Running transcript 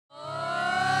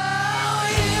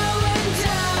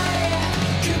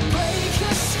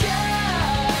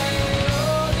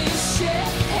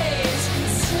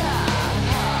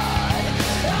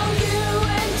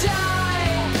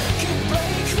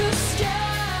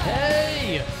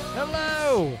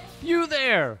Hello! You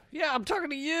there! Yeah, I'm talking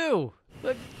to you!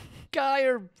 The guy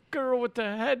or girl with the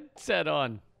headset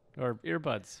on. Or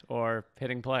earbuds. Or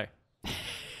hitting play.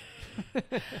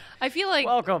 I feel like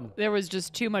Welcome. there was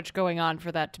just too much going on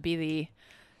for that to be the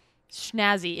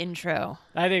snazzy intro.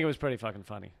 I think it was pretty fucking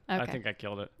funny. I Okay. think I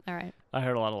killed it. All right. I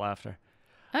heard a lot of laughter.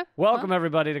 Oh, Welcome,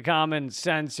 everybody, to Common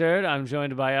Censored. I'm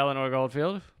joined by Eleanor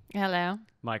Goldfield, hello.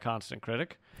 my constant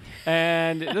critic.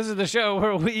 And this is the show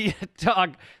where we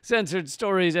talk censored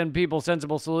stories and people,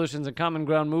 sensible solutions, and common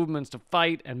ground movements to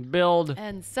fight and build.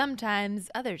 And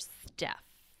sometimes other stuff.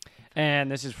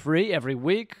 And this is free every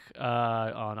week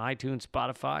on iTunes,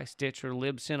 Spotify, Stitcher,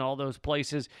 Libsyn, all those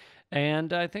places.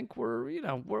 And I think we're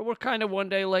kind of one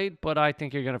day late, but I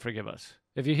think you're going to forgive us.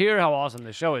 If you hear how awesome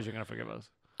this show is, you're going to forgive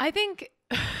us. I think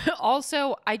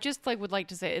also I just would like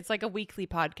to say it's like a weekly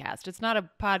podcast. It's not a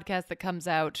podcast that comes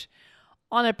out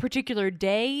on a particular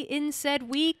day in said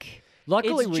week.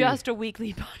 Luckily, it's just a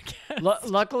weekly podcast.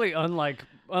 Luckily, unlike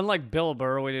Bill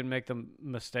Burr, we didn't make the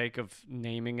mistake of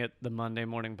naming it the Monday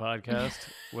Morning Podcast,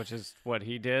 which is what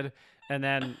he did. And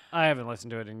then I haven't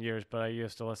listened to it in years, but I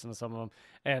used to listen to some of them.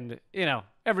 And,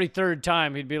 every third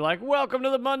time he'd be like, "Welcome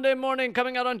to the Monday Morning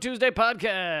Coming Out on Tuesday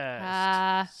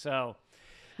podcast." So,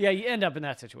 yeah, you end up in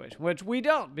that situation, which we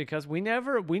don't, because we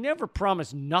never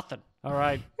promise nothing, all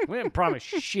right? We didn't promise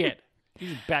shit.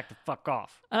 You just back the fuck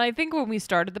off. And I think when we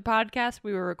started the podcast,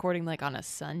 we were recording like on a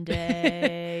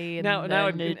Sunday. And Now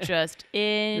it just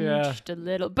inched a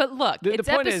little. But look, it's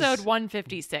episode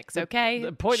 156, okay?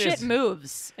 The point Shit is,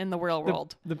 moves in the real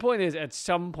world. The point is, at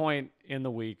some point in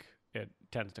the week, it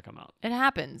tends to come out. It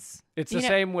happens. It's the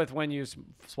same with when you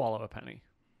swallow a penny.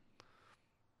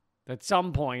 At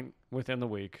some point within the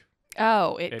week.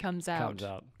 Oh, it comes out. Comes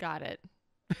out. Got it.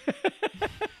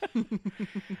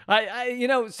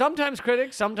 I sometimes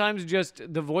critics, sometimes just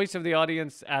the voice of the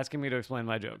audience asking me to explain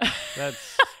my joke.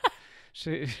 That's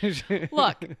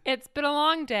Look, it's been a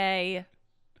long day.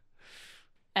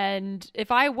 And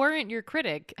if I weren't your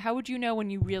critic, how would you know when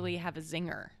you really have a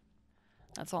zinger?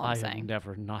 That's all I'm saying. I have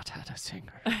never not had a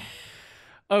zinger.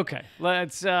 Okay,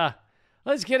 let's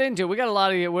get into it. We got a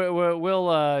lot of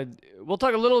we'll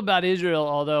talk a little about Israel,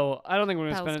 although I don't think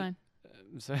we're going to spend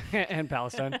and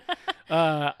Palestine.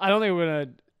 I don't think we're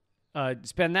going to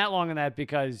spend that long on that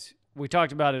because we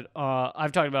talked about it.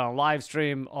 I've talked about it on live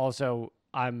stream. Also,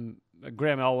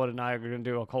 Graham Elwood and I are going to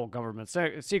do a whole government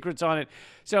secrets on it.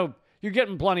 So you're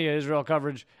getting plenty of Israel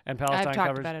coverage and Palestine coverage. I've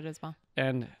talked about it as well.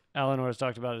 And Eleanor has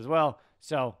talked about it as well.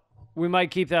 So we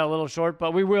might keep that a little short,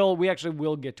 but we actually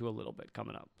will get to a little bit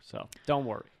coming up. So don't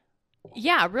worry.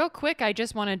 Yeah, real quick, I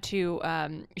just wanted to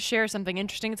share something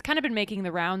interesting. It's kind of been making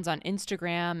the rounds on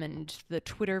Instagram and the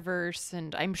Twitterverse,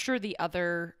 and I'm sure the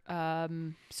other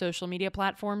social media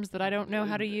platforms that I don't know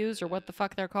how to use or what the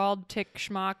fuck they're called. Tick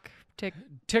schmuck.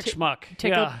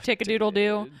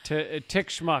 Tick-a-doodle-doo. Tick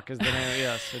schmuck is the name.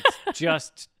 Yes, it's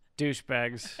just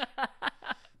douchebags.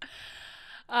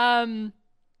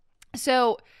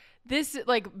 So this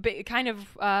kind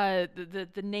of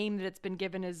the name that it's been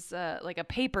given is like a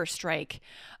paper strike,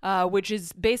 which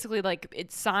is basically like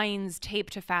it's signs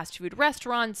taped to fast food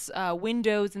restaurants,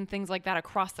 windows and things like that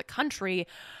across the country,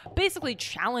 basically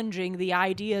challenging the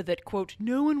idea that, quote,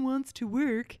 no one wants to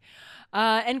work,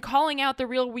 and calling out the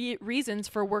real reasons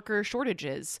for worker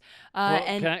shortages.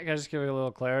 Can I just give you a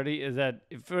little clarity? Is that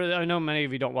I know many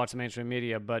of you don't watch the mainstream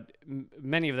media, but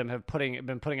many of them have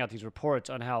been putting out these reports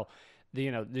on how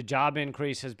the job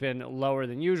increase has been lower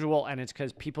than usual, and it's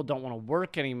because people don't want to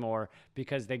work anymore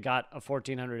because they got a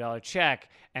 $1,400 check,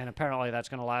 and apparently that's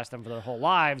going to last them for their whole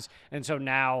lives, and so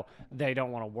now they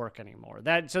don't want to work anymore.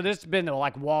 So this has been the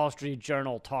Wall Street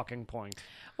Journal talking point.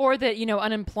 Or that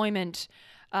unemployment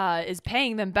is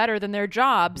paying them better than their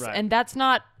jobs, right. And that's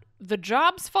not the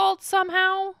job's fault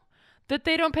somehow that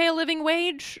they don't pay a living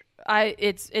wage.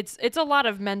 It's a lot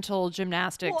of mental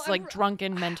gymnastics,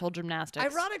 drunken mental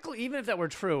gymnastics. Ironically, even if that were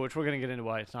true, which we're going to get into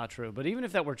why it's not true, but even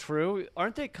if that were true,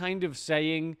 aren't they kind of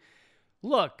saying,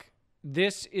 look,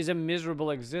 this is a miserable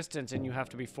existence and you have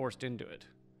to be forced into it?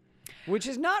 Which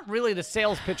is not really the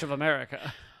sales pitch of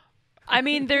America. I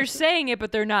mean, they're saying it,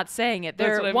 but they're not saying it.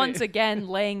 They're once again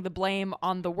laying the blame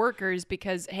on the workers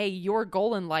because, hey, your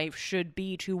goal in life should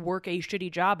be to work a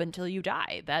shitty job until you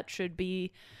die. That should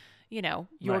be,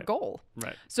 your goal.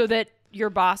 Right. So that your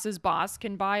boss's boss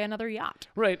can buy another yacht.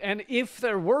 Right. And if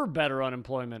there were better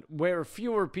unemployment where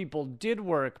fewer people did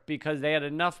work because they had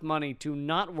enough money to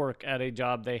not work at a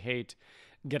job they hate,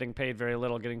 getting paid very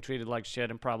little, getting treated like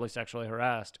shit, and probably sexually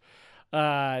harassed,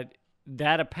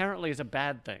 that apparently is a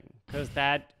bad thing because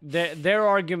their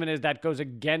argument is that goes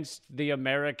against the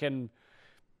American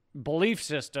belief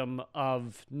system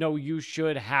of, no, you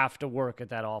should have to work at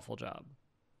that awful job.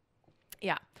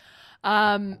 Yeah.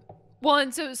 Well,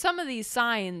 and so some of these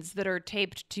signs that are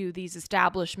taped to these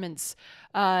establishments,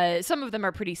 some of them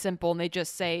are pretty simple, and they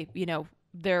just say,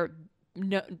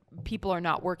 people are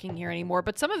not working here anymore.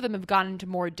 But some of them have gone into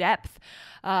more depth.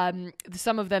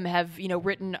 Some of them have,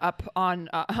 written up on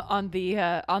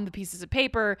the pieces of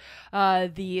paper.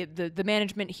 The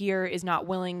management here is not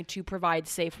willing to provide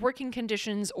safe working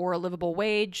conditions or a livable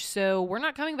wage, so we're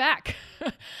not coming back.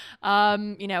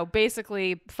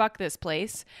 Basically, fuck this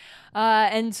place.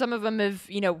 And some of them have,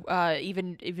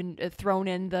 even thrown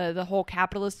in the whole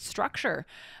capitalist structure,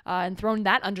 and thrown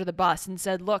that under the bus and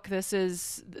said, look, this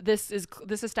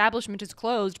establishment is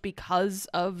closed because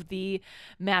of the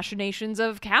machinations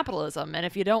of capitalism, and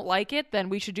if you don't like it, then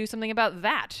we should do something about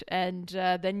that, and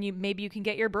then maybe you can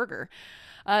get your burger.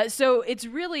 So it's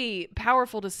really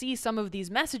powerful to see some of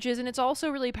these messages, and it's also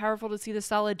really powerful to see the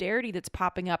solidarity that's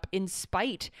popping up in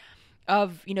spite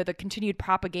of, the continued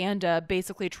propaganda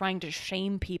basically trying to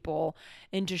shame people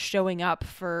into showing up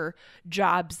for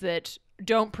jobs that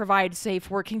don't provide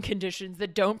safe working conditions,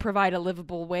 that don't provide a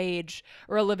livable wage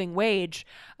or a living wage.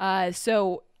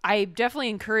 So I definitely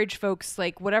encourage folks,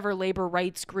 like whatever labor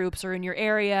rights groups are in your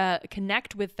area,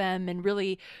 connect with them and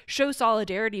really show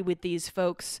solidarity with these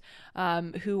folks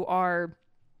who are,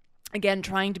 again,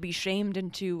 trying to be shamed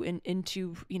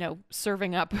into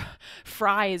serving up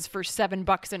fries for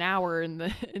 $7 an hour in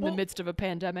the midst of a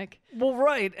pandemic. Well,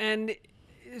 right, and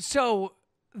so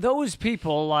those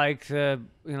people like the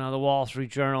Wall Street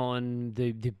Journal and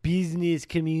the business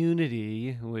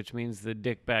community, which means the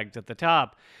dickbags at the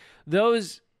top,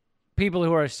 those people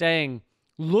who are saying,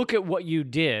 look at what you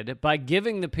did by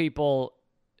giving the people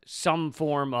some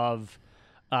form of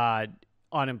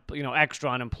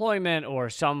extra unemployment or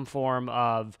some form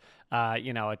of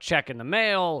a check in the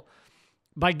mail.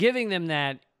 By giving them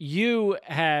that, you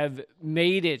have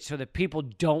made it so that people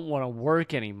don't want to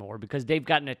work anymore because they've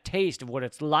gotten a taste of what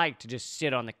it's like to just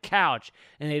sit on the couch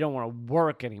and they don't want to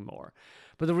work anymore.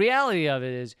 But the reality of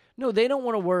it is, no, they don't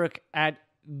want to work at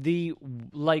the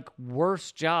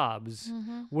worst jobs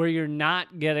where you're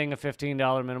not getting a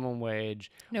 $15 minimum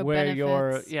wage, where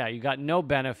benefits. you got no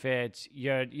benefits,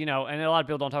 and a lot of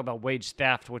people don't talk about wage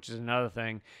theft, which is another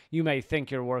thing. You may think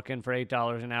you're working for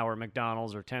 $8 an hour at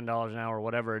McDonald's or $10 an hour,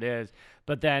 whatever it is,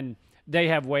 but then they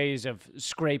have ways of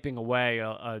scraping away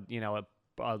a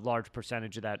large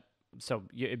percentage of that, so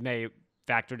it may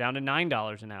factor down to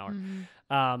 $9 an hour.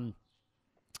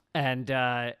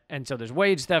 And so there's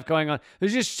wage theft going on.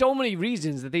 There's just so many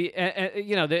reasons that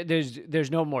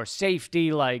there's no more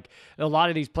safety. Like, a lot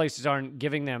of these places aren't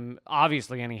giving them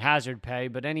obviously any hazard pay,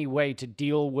 but any way to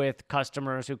deal with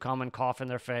customers who come and cough in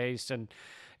their face and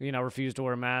refuse to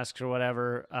wear masks or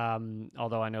whatever.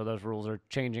 Although I know those rules are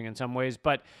changing in some ways,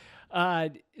 but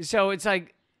so it's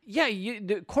like,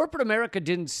 the corporate America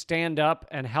didn't stand up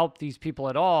and help these people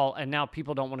at all, and now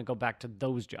people don't want to go back to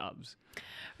those jobs.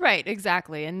 Right,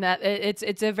 exactly, and that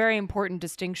it's a very important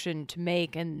distinction to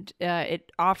make, and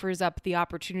it offers up the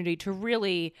opportunity to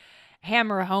really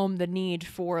hammer home the need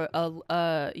for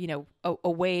a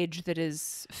wage that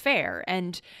is fair.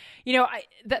 And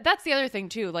that's the other thing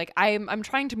too. Like, I'm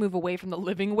trying to move away from the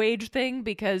living wage thing,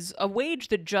 because a wage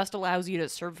that just allows you to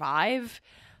survive,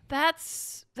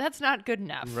 that's not good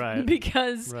enough. Right.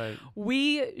 Because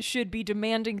we should be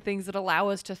demanding things that allow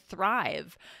us to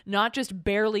thrive, not just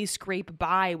barely scrape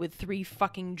by with 3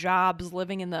 fucking jobs,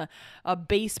 living in a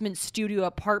basement studio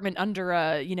apartment under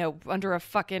a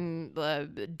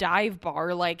fucking dive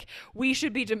bar. Like, we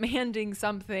should be demanding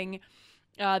something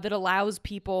that allows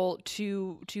people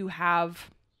to have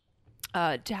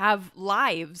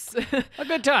lives. A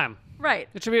good time. Right.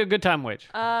 It should be a good time wage.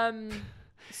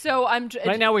 So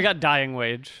right now we got dying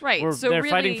wage. Right. They're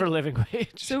fighting for living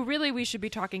wage. So really we should be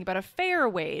talking about a fair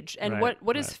wage. And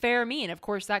what does fair mean? Of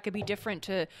course, that could be different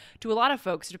to a lot of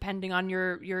folks depending on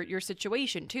your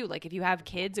situation too. Like, if you have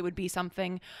kids, it would be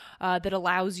something that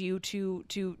allows you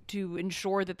to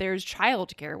ensure that there's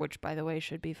childcare, which, by the way,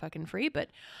 should be fucking free.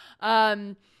 But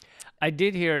I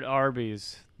did hear at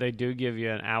Arby's, they do give you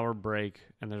an hour break,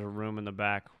 and there's a room in the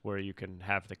back where you can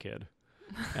have the kid.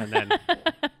 And then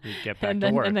you get back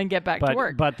to work. And then get back to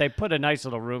work. But they put a nice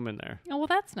little room in there. Oh, well,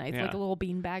 that's nice. Yeah. Like a little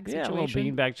beanbag situation. Yeah, a little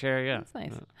beanbag chair, yeah. That's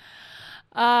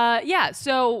nice.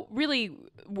 So really,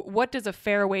 what does a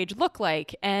fair wage look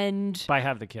like? And by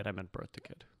have the kid, I meant birth the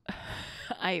kid.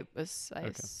 I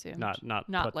assumed. Not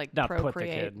like not procreate. Put the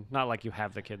kid. Not like you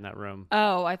have the kid in that room.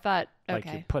 Oh, I thought, okay.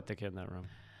 Like you put the kid in that room.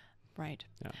 Right.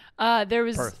 Yeah. There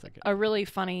was a really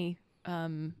funny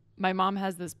my mom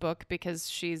has this book because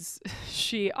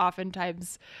she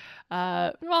oftentimes,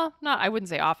 well, not, I wouldn't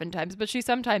say oftentimes, but she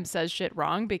sometimes says shit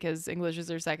wrong because English is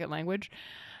her second language,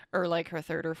 or like her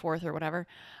third or fourth or whatever.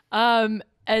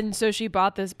 And so she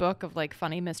bought this book of like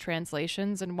funny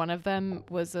mistranslations, and one of them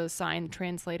was a sign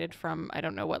translated from I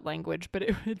don't know what language, but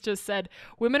it just said,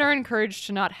 "Women are encouraged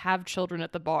to not have children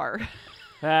at the bar."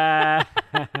 And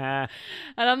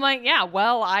I'm like, yeah,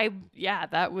 well,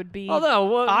 that would be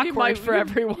awkward for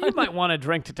everyone. You might want a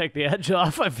drink to take the edge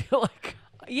off. I feel like,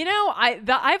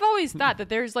 I've always thought that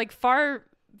there's like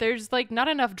not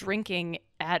enough drinking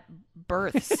at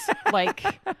births. Like,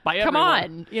 come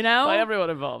on, by everyone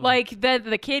involved. Like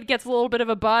the kid gets a little bit of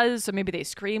a buzz, so maybe they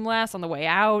scream less on the way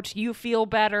out. You feel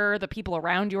better. The people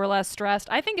around you are less stressed.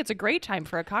 I think it's a great time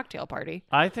for a cocktail party.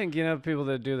 I think, people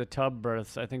that do the tub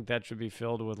births, I think that should be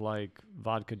filled with like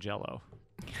vodka Jello.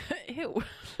 Ew.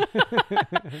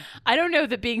 I don't know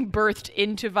that being birthed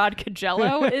into vodka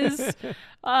Jello is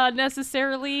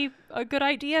necessarily a good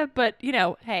idea, but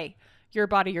hey, your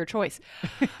body, your choice.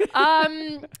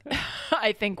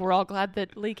 I think we're all glad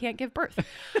that Lee can't give birth.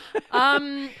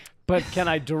 But can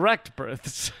I direct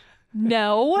births?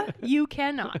 No, you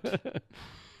cannot.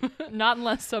 Not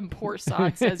unless some poor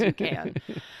sod says you can.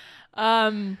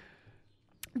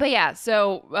 But yeah,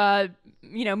 so,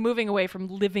 moving away from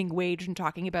living wage and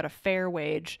talking about a fair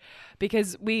wage,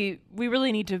 because we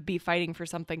really need to be fighting for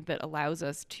something that allows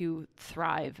us to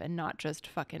thrive and not just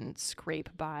fucking scrape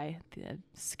by the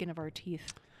skin of our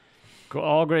teeth.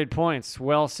 All great points.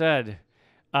 Well said.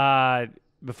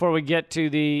 Before we get to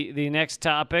the next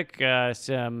topic,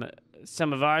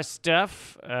 some of our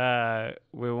stuff,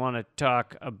 we want to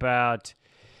talk about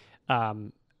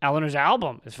Eleanor's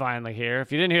album is finally here.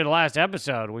 If you didn't hear the last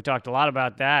episode, we talked a lot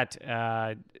about that.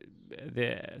 I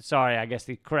guess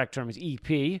the correct term is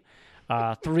EP.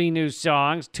 3 new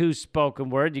songs, 2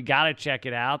 spoken word. You got to check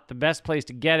it out. The best place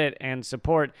to get it and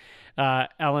support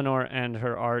Eleanor and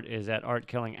her art is at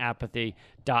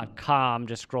artkillingapathy.com.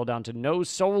 Just scroll down to No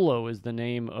Solo is the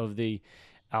name of the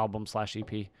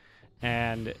album/EP.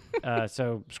 And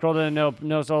so scroll to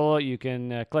No Solo. You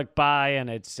can click buy,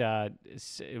 and it's a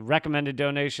recommended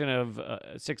donation of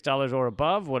 $6 or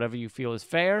above, whatever you feel is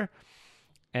fair.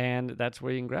 And that's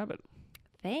where you can grab it.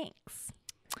 Thanks.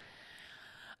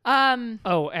 And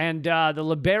the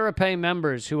Liberapay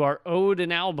members who are owed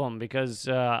an album, because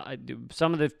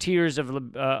some of the tiers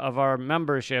of our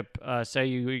membership say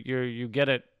you get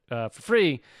it for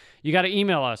free. You got to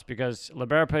email us because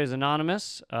Liberapay is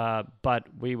anonymous, but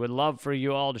we would love for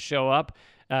you all to show up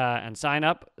and sign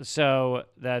up. So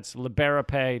that's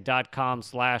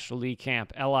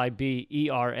liberapay.com/LeeCamp,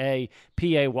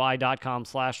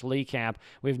 LIBERAPAY.com/LeeCamp.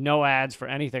 We have no ads for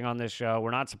anything on this show. We're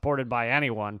not supported by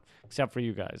anyone except for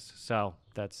you guys. So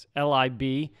that's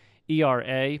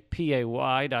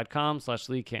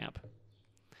LIBERAPAY.com/LeeCamp.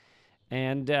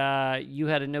 And you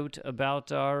had a note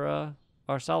about our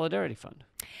Solidarity Fund.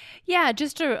 Yeah,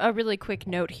 just a really quick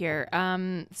note here.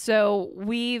 So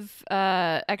we've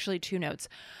actually 2 notes.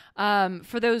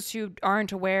 For those who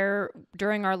aren't aware,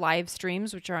 during our live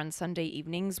streams, which are on Sunday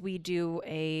evenings, we do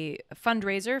a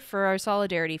fundraiser for our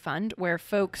Solidarity Fund where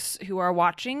folks who are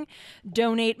watching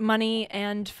donate money,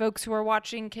 and folks who are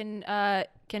watching can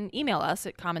email us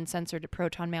at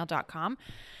commonsense@protonmail.com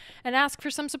and ask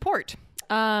for some support.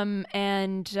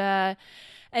 And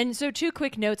so 2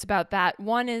 quick notes about that.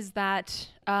 One is that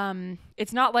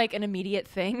it's not like an immediate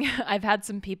thing. I've had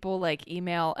some people like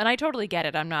email, and I totally get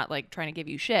it. I'm not like trying to give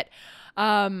you shit.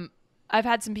 I've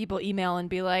had some people email and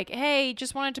be like, hey,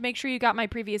 just wanted to make sure you got my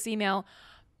previous email.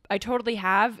 I totally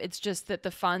have. It's just that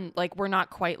the fund, like, we're not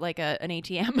quite like an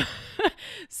ATM.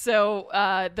 So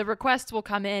the requests will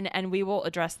come in and we will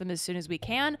address them as soon as we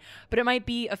can, but it might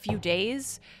be a few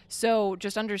days. So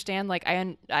just understand, like,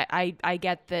 I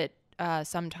get that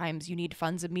sometimes you need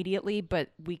funds immediately, but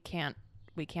we can't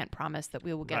promise that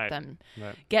we will get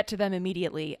to them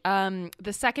immediately.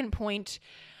 The second point,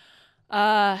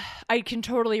 I can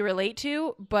totally relate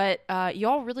to, but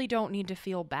y'all really don't need to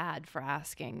feel bad for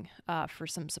asking for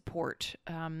some support.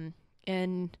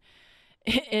 In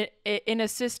a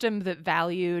system that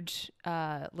valued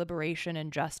liberation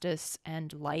and justice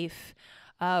and life,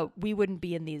 we wouldn't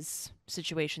be in these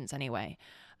situations anyway.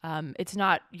 It's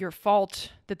not your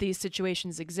fault that these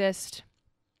situations exist.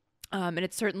 And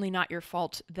it's certainly not your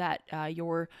fault that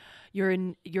you're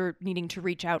needing to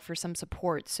reach out for some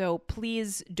support. So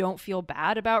please don't feel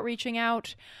bad about reaching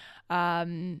out,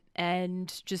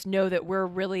 and just know that we're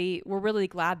really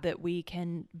glad that we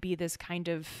can be this kind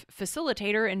of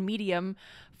facilitator and medium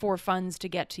for funds to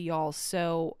get to y'all.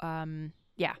 So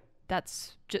yeah,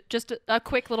 that's just a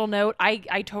quick little note.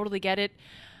 I totally get it.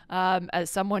 as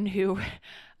someone who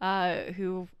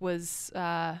was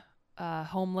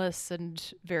homeless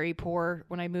and very poor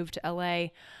when I moved to LA,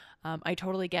 I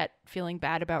totally get feeling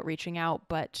bad about reaching out,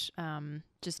 but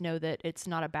just know that it's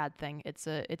not a bad thing. It's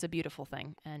a beautiful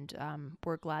thing, and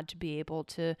we're glad to be able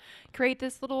to create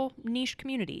this little niche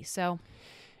community. So,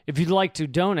 if you'd like to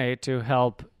donate to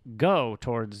help go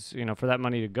towards, for that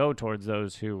money to go towards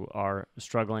those who are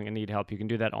struggling and need help, you can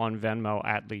do that on Venmo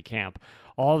at Lee Camp.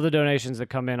 All of the donations that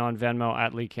come in on Venmo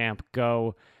at Lee Camp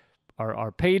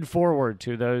are paid forward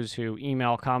to those who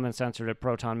email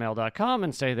commoncensored@protonmail.com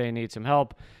and say they need some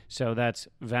help. So that's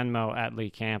Venmo at Lee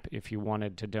Camp if you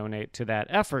wanted to donate to that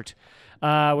effort. We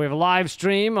have a live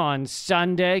stream on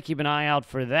Sunday. Keep an eye out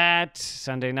for that,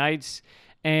 Sunday nights.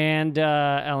 And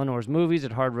Eleanor's movies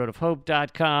at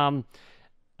hardroadofhope.com.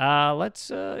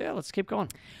 Let's keep going.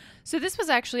 So this was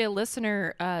actually a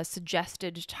listener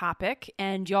suggested topic,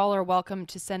 and y'all are welcome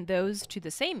to send those to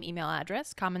the same email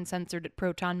address,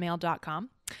 commoncensored@protonmail.com.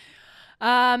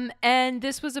 And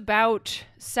this was about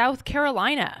South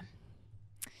Carolina,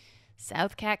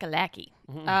 South Kakalaki,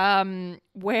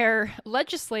 where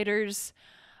legislators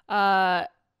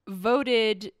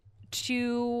voted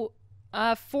to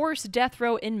force death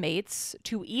row inmates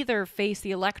to either face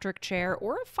the electric chair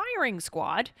or a firing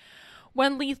squad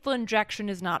when lethal injection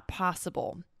is not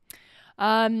possible.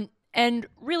 And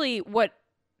really what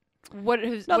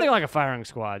is... Nothing like a firing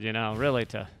squad, really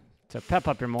to pep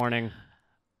up your morning.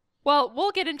 Well,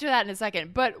 we'll get into that in a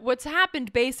second. But what's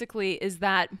happened basically is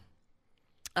that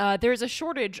there's a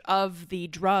shortage of the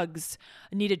drugs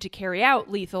needed to carry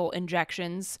out lethal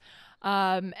injections.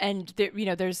 And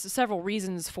there's several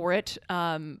reasons for it.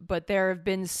 But there have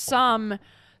been some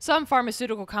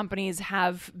pharmaceutical companies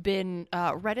have been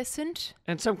reticent.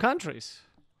 And some countries.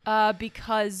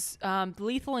 Because the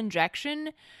lethal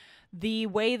injection, the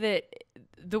way that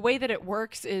it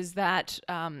works is that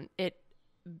it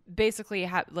basically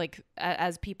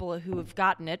as people who have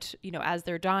gotten it, as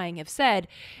they're dying have said,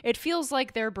 it feels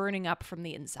like they're burning up from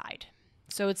the inside.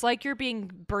 So it's like you're being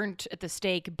burnt at the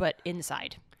stake, but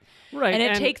inside. Right. And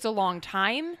it takes a long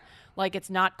time. Like,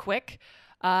 it's not quick.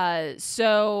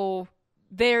 So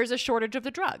there's a shortage of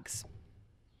the drugs.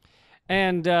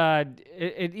 And,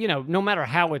 no matter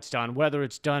how it's done, whether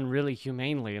it's done really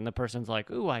humanely and the person's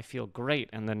like, ooh, I feel great,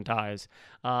 and then dies,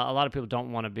 a lot of people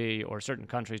don't want to be, or certain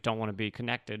countries don't want to be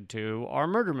connected to our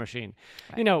murder machine.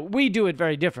 Right. We do it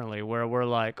very differently, where we're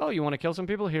like, oh, you want to kill some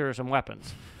people? Here are some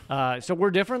weapons. So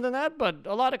we're different than that, but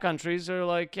a lot of countries are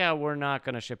like, yeah, we're not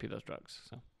going to ship you those drugs.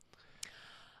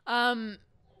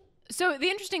 So the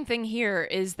interesting thing here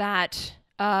is that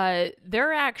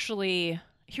they're actually...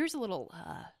 Here's a little...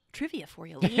 trivia for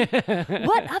you, Lee.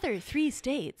 What other 3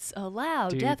 states allow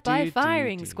death by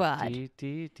firing squad?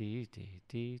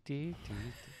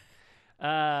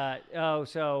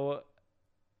 So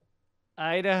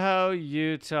Idaho,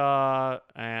 Utah,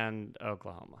 and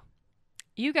Oklahoma.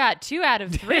 You got 2 out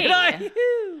of 3. Did I?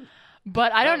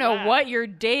 But I don't know what your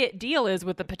deal is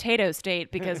with the potato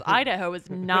state, because Idaho is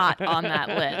not on that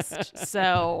list.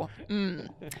 So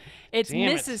it's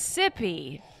Damn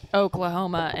Mississippi,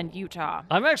 Oklahoma, and Utah.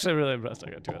 I'm actually really impressed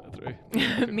I got 2 out of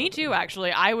 3. Me too,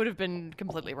 actually. I would have been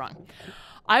completely wrong.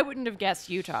 I wouldn't have guessed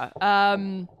Utah.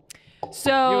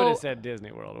 So you would have said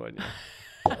Disney World, wouldn't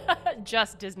you?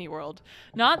 Just Disney World.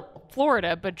 Not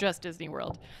Florida, but just Disney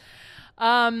World.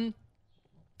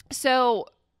 So,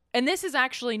 and this is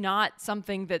actually not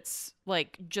something that's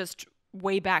like just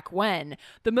way back when.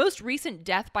 The most recent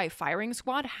death by firing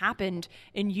squad happened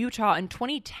in Utah in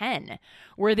 2010,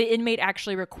 where the inmate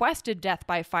actually requested death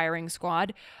by firing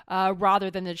squad rather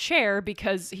than the chair,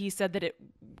 because he said that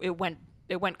it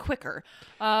went quicker,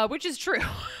 which is true.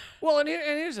 Well, and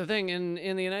here's the thing: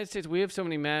 in the United States, we have so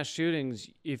many mass shootings.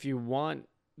 If you want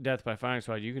death by firing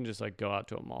squad, you can just like go out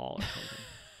to a mall or something.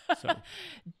 So.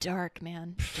 Dark,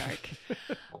 man. Dark.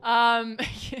 I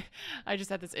just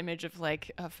had this image of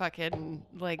like a fucking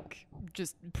like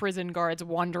just prison guards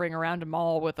wandering around a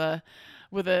mall with a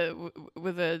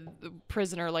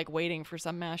prisoner like waiting for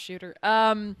some mass shooter.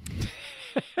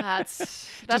 That's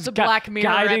a Black Mirror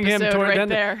guiding episode him toward, right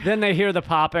there. Then they hear the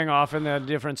popping off in the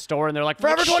different store, and they're like,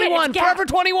 "Forever Shit, 21, Forever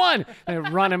 21." They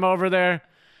run him over there.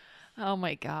 Oh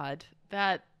my God,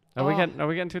 that. Are we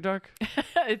getting too dark?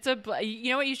 You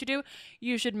know what you should do?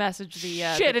 You should message the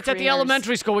shit. It's at the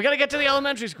elementary school. We got to get to the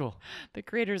elementary school. The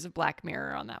creators of Black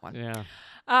Mirror on that one. Yeah.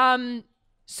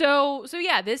 So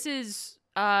yeah, this is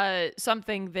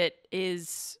something that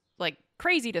is like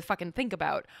crazy to fucking think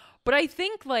about. But I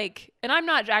think like, and I'm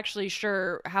not actually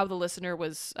sure how the listener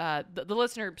was, the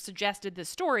listener suggested this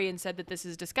story and said that this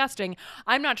is disgusting.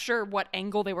 I'm not sure what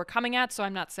angle they were coming at, so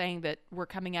I'm not saying that we're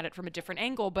coming at it from a different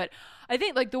angle, but I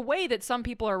think like the way that some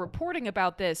people are reporting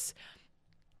about this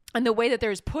and the way that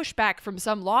there's pushback from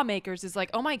some lawmakers is like,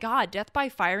 oh my God, death by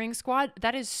firing squad,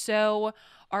 that is so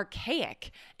archaic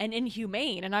and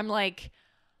inhumane. And I'm like,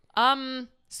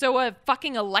 so a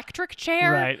fucking electric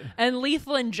chair and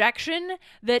lethal injection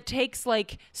that takes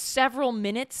like several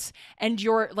minutes and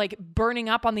you're like burning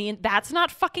up on that's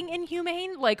not fucking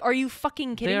inhumane? Like, are you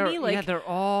fucking kidding me? Like, yeah, they're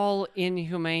all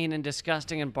inhumane and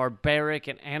disgusting and barbaric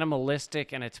and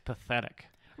animalistic, and it's pathetic.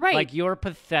 Right. Like, you're a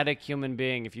pathetic human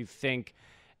being if you think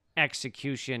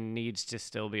execution needs to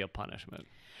still be a punishment.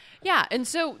 Yeah, and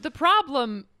so the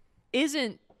problem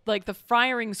isn't like the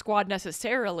firing squad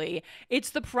necessarily.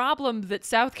 It's the problem that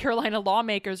South Carolina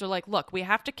lawmakers are like, look, we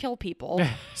have to kill people.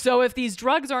 So if these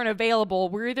drugs aren't available,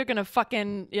 we're either going to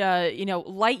fucking,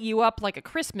 light you up like a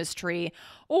Christmas tree,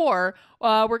 or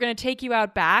we're going to take you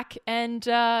out back and,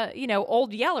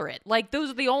 old yeller it. Like, those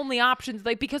are the only options,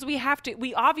 like, because we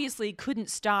obviously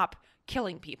couldn't stop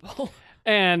killing people.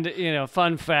 And,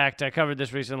 fun fact, I covered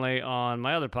this recently on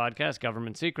my other podcast,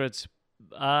 Government Secrets.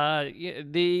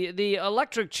 The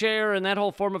electric chair and that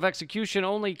whole form of execution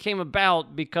only came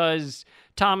about because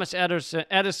Thomas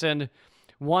Edison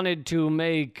wanted to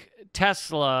make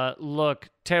Tesla look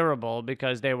terrible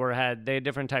because they had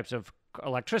different types of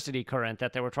electricity current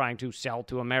that they were trying to sell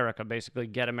to America, basically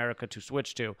get America to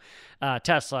switch to.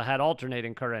 Tesla had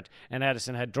alternating current and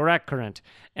Edison had direct current.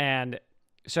 And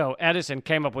so Edison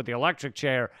came up with the electric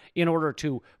chair in order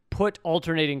to put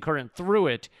alternating current through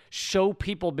it, show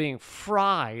people being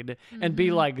fried, and be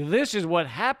like, this is what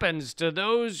happens to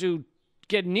those who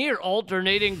get near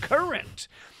alternating current.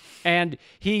 And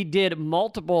he did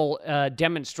multiple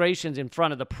demonstrations in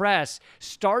front of the press,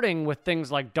 starting with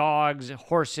things like dogs,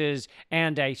 horses,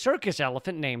 and a circus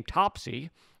elephant named Topsy.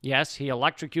 Yes, he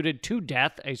electrocuted to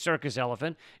death a circus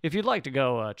elephant. If you'd like to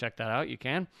go check that out, you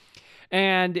can.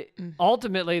 And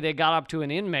ultimately, they got up to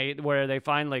an inmate where they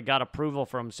finally got approval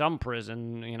from some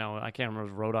prison, I can't remember, it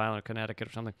was Rhode Island or Connecticut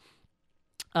or something,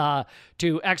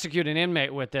 to execute an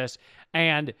inmate with this.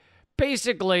 And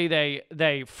basically,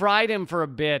 they fried him for a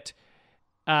bit,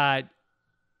 had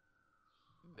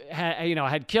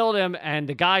killed him, and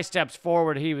the guy steps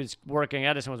forward.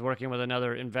 Edison was working with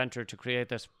another inventor to create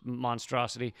this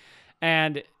monstrosity.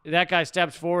 And that guy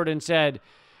steps forward and said,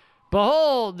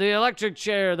 "Behold, the electric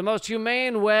chair, the most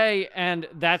humane way." And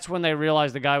that's when they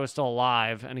realized the guy was still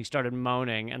alive, and he started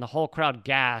moaning, and the whole crowd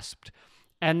gasped.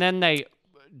 And then they,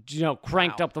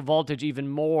 cranked up the voltage even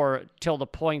more till the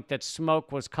point that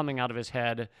smoke was coming out of his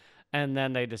head. And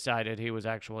then they decided he was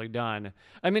actually done.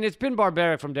 I mean, it's been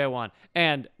barbaric from day one.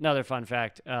 And another fun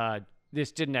fact,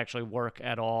 this didn't actually work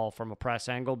at all from a press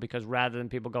angle, because rather than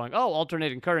people going, oh,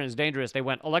 alternating current is dangerous, they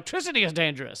went, electricity is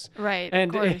dangerous. Right,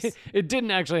 and of course. It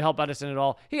didn't actually help Edison at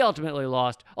all. He ultimately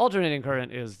lost. Alternating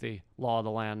current is the law of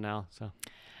the land now. So,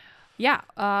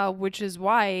 yeah, which is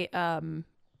why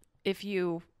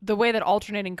the way that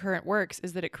alternating current works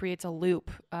is that it creates a loop.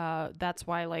 That's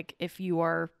why, like, if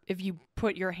you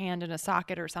put your hand in a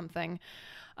socket or something,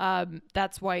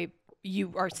 that's why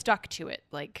you are stuck to it,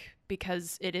 like,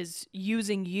 because it is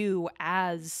using you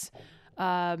as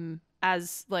a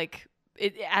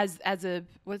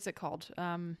what's it called?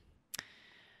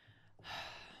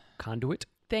 Conduit.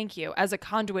 Thank you. As a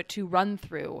conduit to run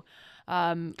through.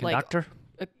 Conductor.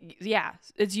 Yeah,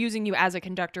 it's using you as a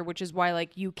conductor, which is why,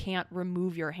 like, you can't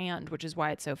remove your hand, which is why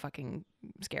it's so fucking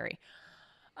scary.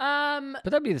 But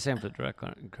that'd be the same for the direct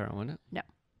current, wouldn't it? No.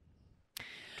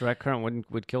 Direct current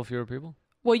would kill fewer people?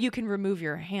 Well, you can remove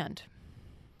your hand.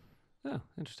 Oh,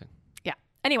 interesting. Yeah.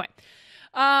 Anyway,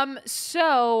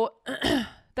 so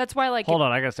that's why, like, hold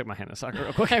on, I gotta stick my hand in a socket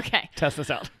real quick. Okay. Test this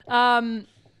out.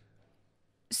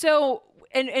 So,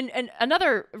 and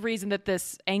another reason that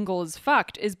this angle is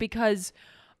fucked is because,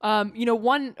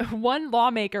 one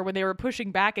lawmaker, when they were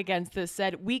pushing back against this,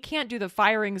 said, we can't do the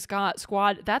firing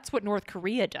squad. That's what North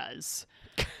Korea does.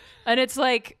 And it's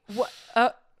like,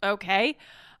 what? Okay.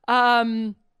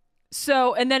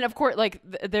 So, and then of course, like,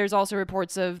 there's also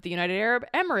reports of the United Arab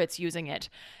Emirates using it.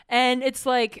 And it's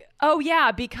like, oh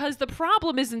yeah, because the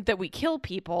problem isn't that we kill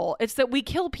people, it's that we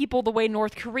kill people the way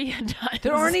North Korea does.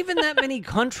 There aren't even that many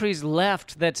countries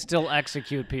left that still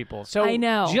execute people. So I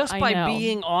know, just by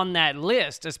being on that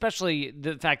list, especially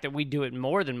the fact that we do it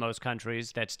more than most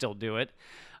countries that still do it,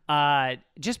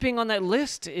 just being on that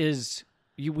list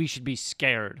we should be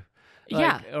scared.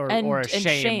 Yeah, or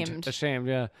ashamed. And ashamed,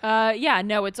 yeah. Yeah,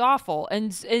 no, it's awful.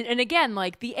 And again,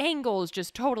 like, the angle is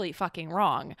just totally fucking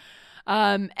wrong.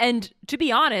 And to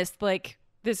be honest, like,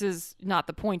 this is not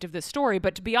the point of this story,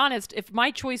 but to be honest, if my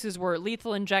choices were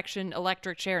lethal injection,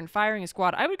 electric chair, and firing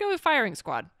squad, I would go with firing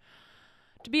squad.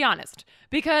 To be honest,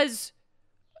 because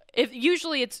if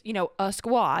usually it's, a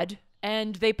squad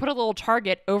and they put a little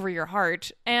target over your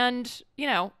heart and,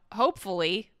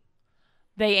 hopefully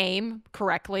they aim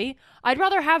correctly. I'd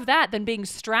rather have that than being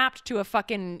strapped to a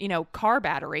fucking, car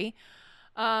battery.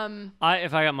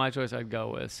 If I got my choice, I'd go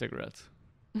with cigarettes.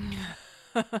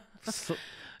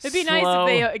 It'd be nice if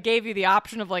they gave you the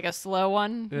option of like a slow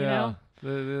one, you know?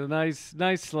 The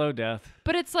nice slow death.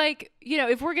 But it's like,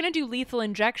 if we're going to do lethal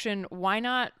injection, why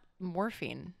not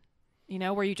morphine?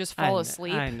 Where you just fall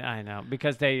asleep. I know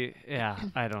because I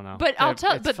don't know. But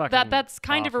that's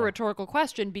kind of a rhetorical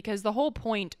question because the whole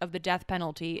point of the death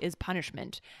penalty is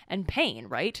punishment and pain,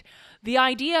 right? The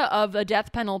idea of a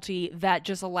death penalty that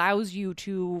just allows you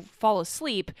to fall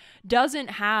asleep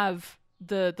doesn't have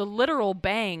the literal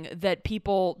bang that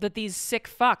these sick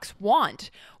fucks want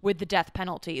with the death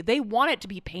penalty. They want it to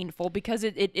be painful because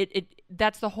it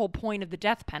that's the whole point of the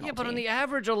death penalty. Yeah, but on the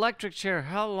average electric chair,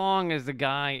 how long is the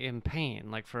guy in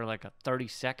pain? Like for like 30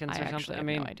 seconds or something? I have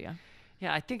no idea.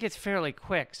 Yeah, I think it's fairly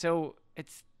quick. So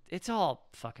it's all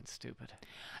fucking stupid.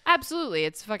 Absolutely,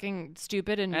 it's fucking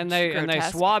stupid and they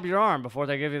swab your arm before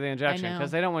they give you the injection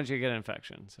because they don't want you to get an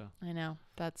infection. So I know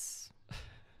I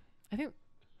think.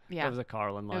 Yeah. It was a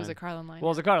Carlin line. Well, it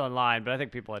was a Carlin line, but I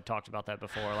think people had talked about that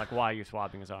before. Like, why are you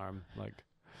swabbing his arm? Like,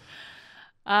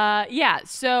 yeah.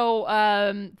 So,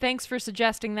 thanks for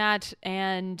suggesting that.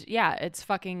 And yeah, it's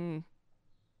fucking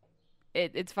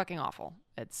awful.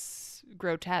 It's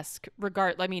grotesque.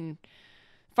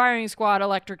 Firing squad,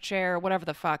 electric chair, whatever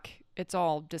the fuck. It's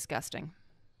all disgusting.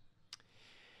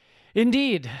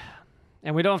 Indeed.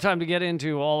 And we don't have time to get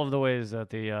into all of the ways that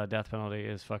the death penalty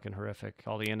is fucking horrific.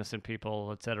 All the innocent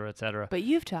people, et cetera, et cetera. But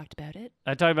you've talked about it.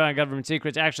 I talked about it on Government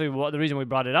Secrets. Actually, the reason we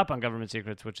brought it up on Government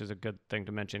Secrets, which is a good thing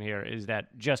to mention here, is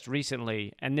that just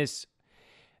recently, and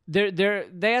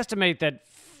they estimate that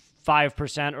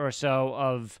 5% or so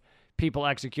of people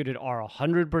executed are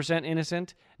 100%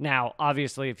 innocent. Now,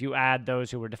 obviously, if you add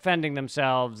those who were defending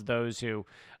themselves, those who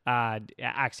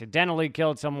accidentally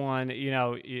killed someone,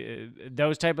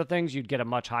 those type of things, you'd get a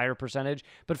much higher percentage.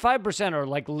 But 5% are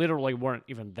like literally weren't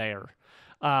even there,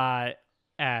 or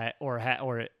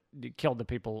killed the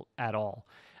people at all.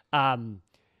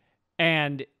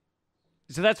 And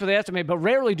so that's what they estimate. But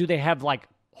rarely do they have like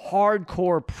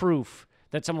hardcore proof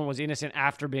that someone was innocent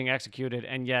after being executed.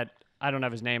 And yet, I don't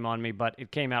have his name on me, but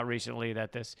it came out recently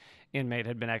that this inmate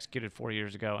had been executed 4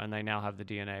 years ago, and they now have the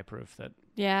DNA proof that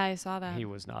I saw that he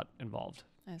was not involved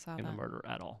in the murder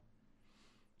at all.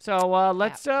 So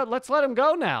let's let him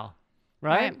go now,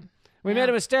 right? We made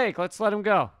a mistake. Let's let him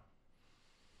go.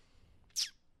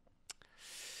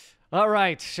 All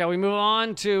right, shall we move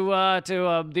on to a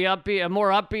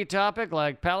more upbeat topic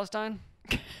like Palestine?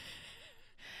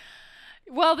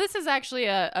 Well, this is actually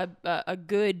a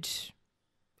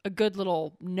good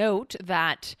little note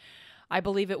that I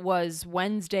believe it was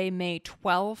Wednesday, May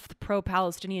 12th,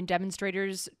 pro-Palestinian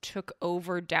demonstrators took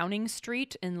over Downing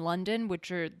Street in London,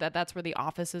 that's where the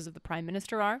offices of the Prime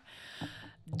Minister are,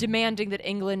 demanding that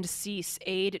England cease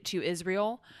aid to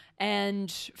Israel. And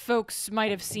folks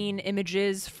might have seen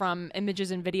images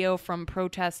and video from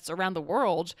protests around the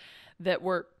world that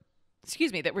were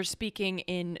speaking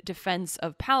in defense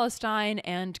of Palestine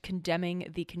and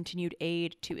condemning the continued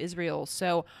aid to Israel.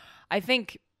 So I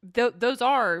think those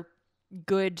are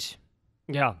good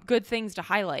things to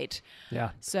highlight. Yeah.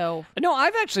 So no,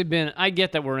 I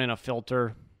get that we're in a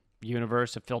filter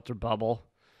universe, a filter bubble,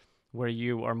 where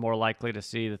you are more likely to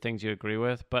see the things you agree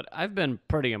with. But I've been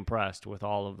pretty impressed with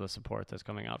all of the support that's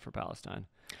coming out for Palestine.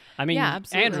 I mean,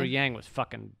 Andrew Yang was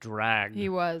fucking dragged. He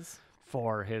was.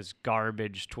 For his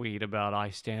garbage tweet about I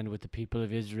stand with the people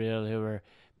of Israel who are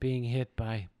being hit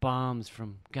by bombs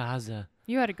from Gaza.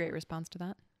 You had a great response to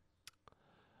that.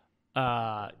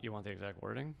 You want the exact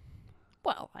wording?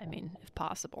 Well, I mean, if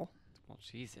possible. Well,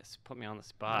 Jesus, put me on the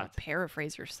spot.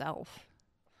 Paraphrase yourself.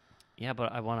 Yeah,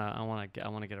 but I wanna get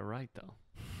it right though.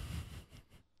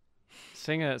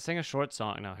 Sing a short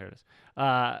song. No, here it is.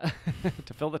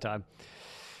 To fill the time.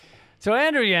 So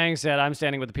Andrew Yang said, I'm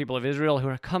standing with the people of Israel who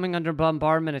are coming under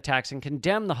bombardment attacks and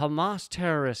condemn the Hamas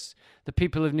terrorists. The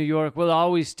people of New York will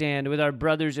always stand with our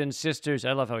brothers and sisters.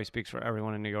 I love how he speaks for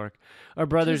everyone in New York. Our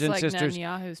brothers and sisters.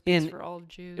 Netanyahu speaks for all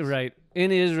Jews. Right.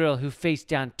 In Israel who face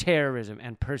down terrorism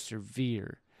and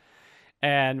persevere.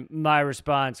 And my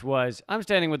response was, I'm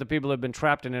standing with the people who have been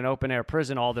trapped in an open-air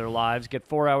prison all their lives, get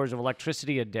 4 hours of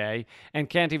electricity a day, and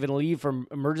can't even leave for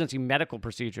emergency medical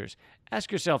procedures.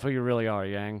 Ask yourself who you really are,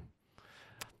 Yang.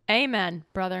 Amen,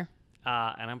 brother.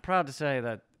 And I'm proud to say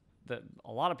that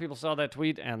a lot of people saw that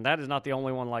tweet, and that is not the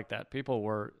only one like that. People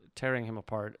were tearing him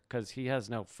apart because he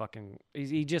has no fucking...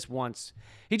 He just wants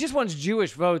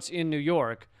Jewish votes in New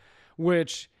York,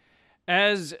 which...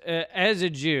 As a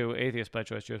Jew, atheist by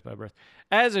choice, Jewish by birth,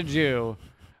 as a Jew,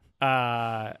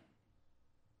 I'm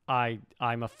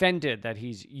offended that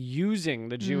he's using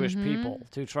the Jewish people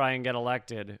to try and get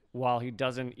elected while he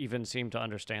doesn't even seem to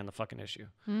understand the fucking issue.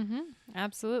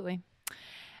 Absolutely.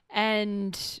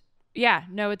 And yeah,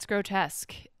 no, it's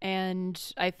grotesque.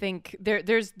 And I think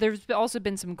there's also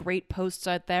been some great posts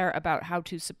out there about how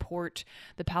to support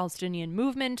the Palestinian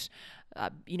movement.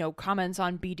 Comments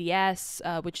on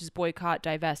BDS, which is boycott,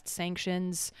 divest,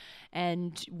 sanctions,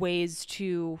 and ways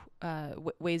to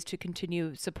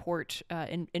continue support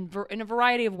in a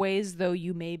variety of ways, though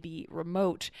you may be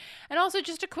remote. And also,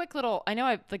 just a quick little, I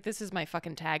know this is my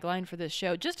fucking tagline for this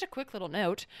show. Just a quick little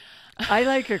note. I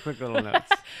like your quick little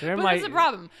notes. But that's the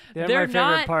problem. They're my favorite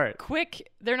not part. Quick.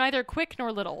 They're neither quick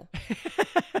nor little.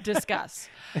 Discuss.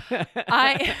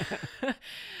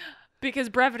 Because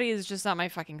brevity is just not my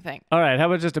fucking thing. All right, how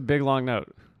about just a big, long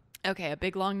note? Okay, a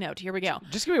big, long note. Here we go.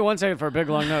 Just give me 1 second for a big,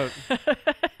 long note.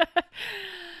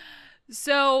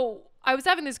 So I was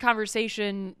having this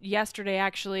conversation yesterday,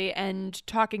 actually, and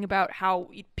talking about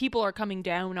how people are coming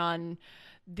down on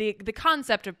the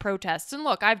concept of protests. And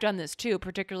look, I've done this too,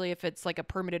 particularly if it's like a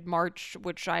permitted march,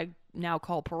 which I now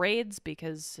call parades,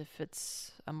 because if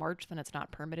it's a march, then it's not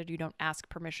permitted. You don't ask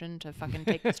permission to fucking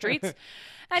take the streets.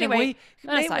 Anyway,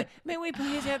 may we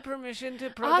please have permission to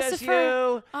protest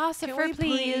you? Ossifer,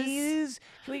 please.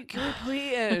 Can we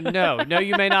please? No,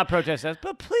 you may not protest us,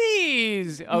 but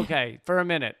please. Okay, for a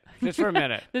minute. Just for a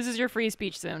minute. This is your free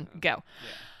speech soon. Go.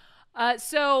 Yeah.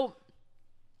 So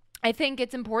I think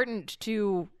it's important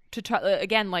to talk,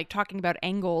 again, like talking about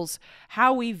angles,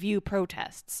 how we view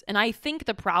protests. And I think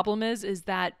the problem is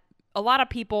that a lot of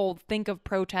people think of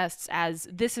protests as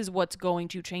this is what's going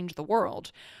to change the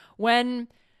world. When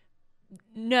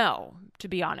no, to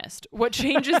be honest, what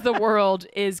changes the world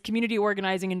is community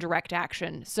organizing and direct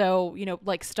action. So,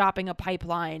 like stopping a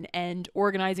pipeline and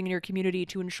organizing in your community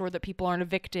to ensure that people aren't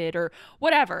evicted or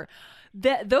whatever.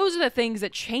 Those are the things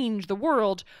that change the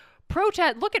world.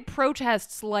 Look at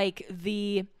protests like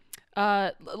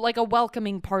like a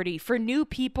welcoming party for new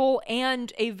people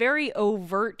and a very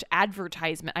overt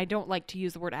advertisement. I don't like to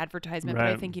use the word advertisement, right,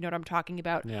 but I think you know what I'm talking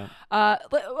about. Yeah.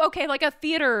 Okay, like a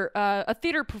theater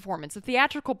performance, a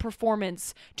theatrical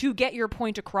performance to get your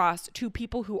point across to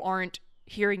people who aren't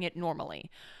hearing it normally.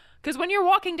 Because when you're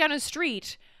walking down a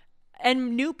street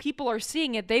and new people are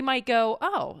seeing it, they might go,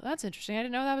 oh, that's interesting. I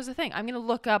didn't know that was a thing. I'm going to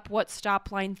look up what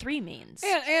stop line 3 means.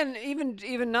 And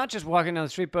even not just walking down the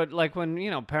street, but like when,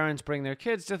 parents bring their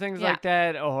kids to things like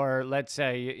that, or let's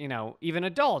say, even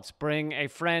adults bring a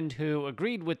friend who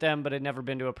agreed with them but had never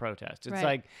been to a protest. It's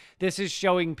like, this is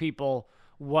showing people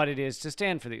what it is to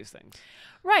stand for these things.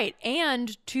 Right.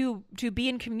 And to be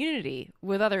in community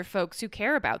with other folks who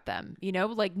care about them,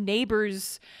 like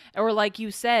neighbors, or like you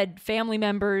said, family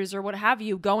members or what have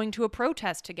you, going to a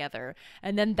protest together,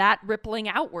 and then that rippling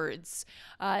outwards.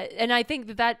 And I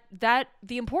think that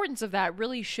the importance of that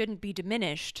really shouldn't be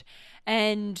diminished.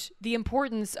 And the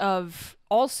importance of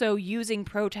also using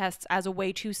protests as a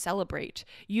way to celebrate,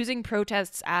 using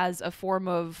protests as a form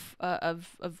of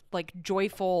like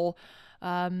joyful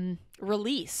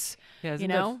release. Yeah,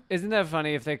 isn't that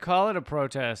funny? If they call it a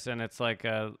protest and it's like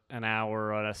an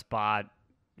hour on a spot,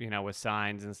 with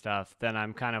signs and stuff, then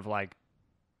I'm kind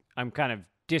of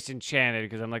disenchanted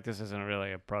because I'm like, this isn't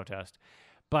really a protest.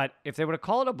 But if they were to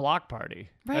call it a block party,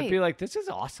 I'd be like, this is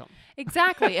awesome.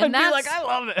 Exactly. And I'd be like, I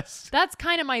love this. That's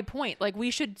kind of my point. Like,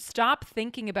 we should stop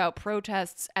thinking about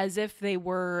protests as if they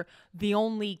were the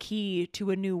only key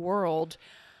to a new world.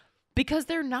 Because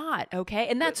they're not, okay?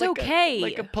 And that's okay.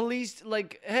 Like a police,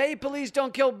 hey, police,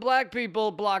 don't kill black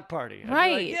people, block party.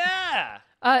 Right. Yeah.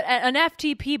 An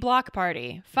FTP block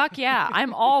party. Fuck yeah.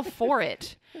 I'm all for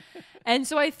it. And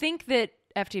so I think that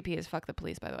FTP is fuck the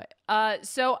police, by the way.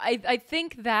 So I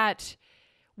think that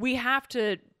we have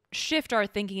to shift our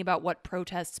thinking about what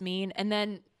protests mean, and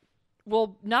then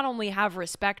we'll not only have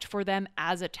respect for them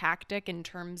as a tactic in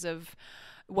terms of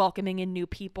welcoming in new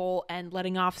people and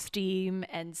letting off steam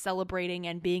and celebrating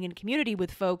and being in community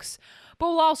with folks, but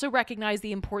we'll also recognize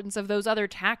the importance of those other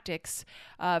tactics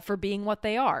for being what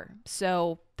they are.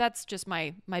 So that's just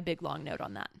my big long note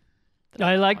on that.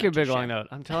 I like your big long note.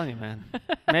 I'm telling you, man.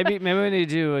 Maybe we need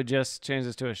to just change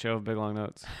this to a show of big long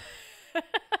notes.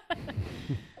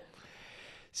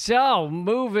 So,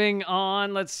 moving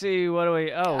on. Let's see. What do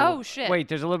we... Oh, shit. Wait,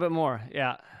 there's a little bit more.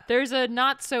 Yeah. There's a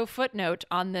not-so footnote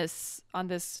on this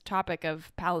topic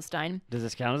of Palestine. Does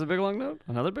this count as a big long note?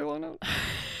 Another big long note?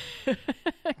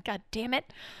 God damn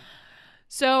it.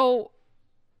 So,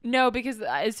 no, because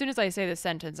as soon as I say this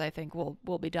sentence, I think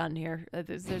we'll be done here.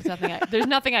 There's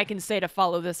nothing I can say to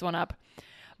follow this one up.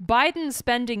 Biden's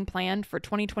spending plan for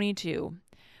 2022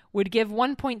 would give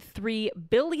 $1.3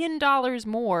 billion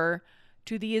more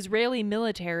to the Israeli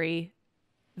military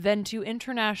than to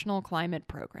international climate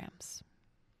programs.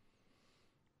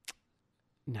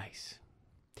 Nice.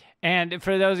 And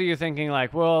for those of you thinking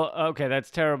like, well, okay,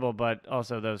 that's terrible, but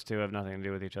also those two have nothing to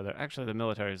do with each other. Actually, the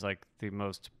military is like the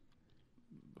most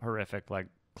horrific, like,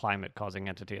 climate-causing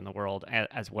entity in the world,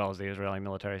 as well as the Israeli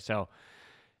military. So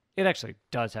it actually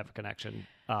does have a connection,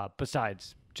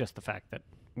 besides just the fact that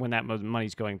when that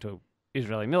money's going to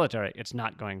Israeli military, it's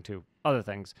not going to other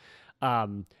things.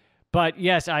 But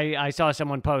yes, I saw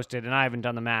someone posted, and I haven't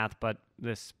done the math, but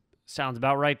this sounds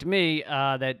about right to me,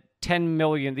 that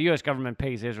the U.S. government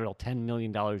pays Israel $10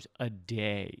 million a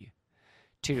day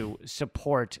to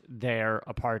support their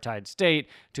apartheid state,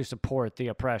 to support the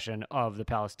oppression of the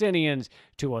Palestinians,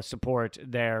 to support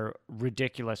their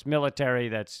ridiculous military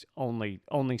that's only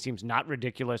seems not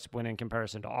ridiculous when in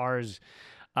comparison to ours.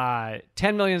 $10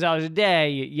 million a day,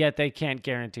 yet they can't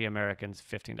guarantee Americans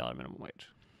 $15 minimum wage.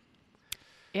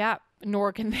 Yeah,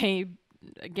 nor can they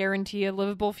guarantee a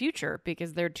livable future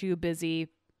because they're too busy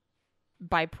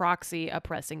by proxy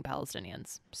oppressing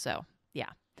Palestinians. So, yeah.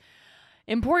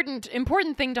 Important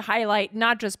thing to highlight,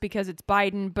 not just because it's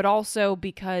Biden, but also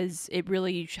because it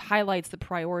really highlights the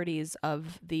priorities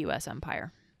of the U.S.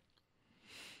 empire.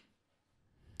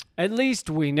 At least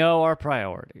we know our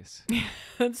priorities.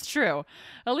 That's true.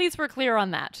 At least we're clear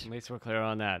on that.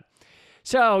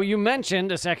 So you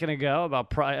mentioned a second ago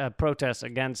about protests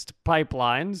against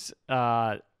pipelines.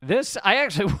 This, I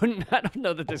actually I don't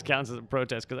know that this counts as a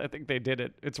protest because I think they did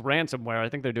it. It's ransomware. I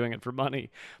think they're doing it for money,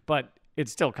 but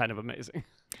it's still kind of amazing.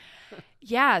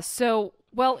 Yeah. So,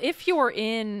 well, if you're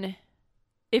in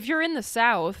the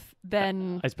South,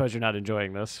 then I suppose you're not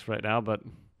enjoying this right now, but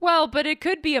it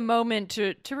could be a moment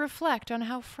to reflect on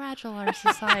how fragile our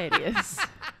society is.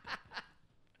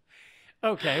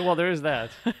 Okay, well, there is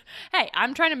that. Hey,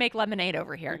 I'm trying to make lemonade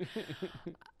over here.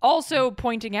 Also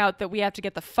pointing out that we have to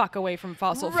get the fuck away from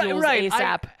fossil fuels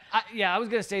ASAP. I was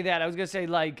going to say that. I was going to say,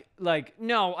 like,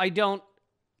 no, I don't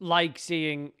like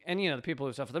seeing, and, the people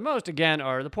who suffer the most, again,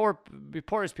 are the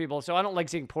poorest people, so I don't like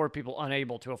seeing poor people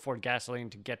unable to afford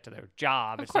gasoline to get to their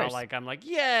job. It's not like I'm like,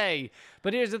 yay!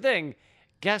 But here's the thing.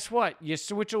 Guess what? You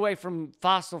switch away from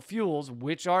fossil fuels,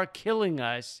 which are killing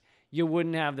us, you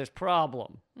wouldn't have this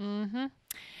problem. Mm-hmm.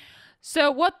 So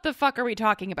what the fuck are we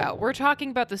talking about? We're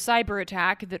talking about the cyber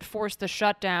attack that forced the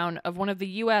shutdown of one of the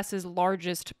U.S.'s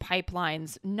largest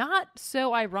pipelines, not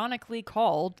so ironically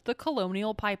called the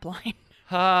Colonial Pipeline.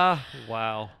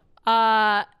 Wow.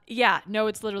 Yeah, no,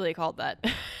 it's literally called that.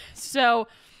 So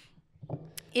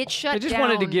it shut down. They just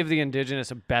wanted to give the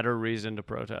indigenous a better reason to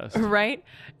protest. Right?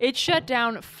 It shut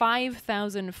down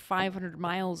 5,500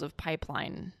 miles of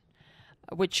pipeline,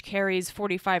 which carries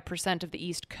 45% of the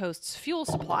East Coast's fuel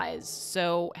supplies.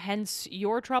 So hence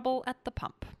your trouble at the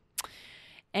pump.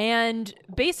 And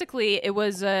basically it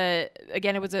was a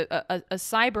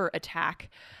cyber attack.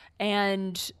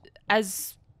 And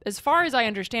as far as I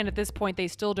understand at this point, they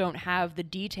still don't have the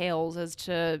details as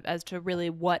to really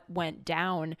what went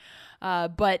down.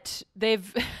 But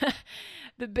they've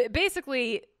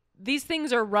basically, these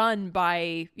things are run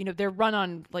by, they're run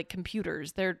on like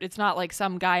computers. It's not like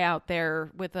some guy out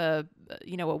there with a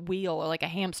wheel or like a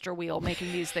hamster wheel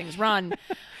making these things run.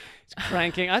 It's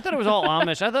cranking. I thought it was all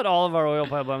Amish. I thought all of our oil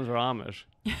pipelines were Amish.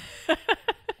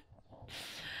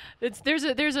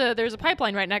 There's a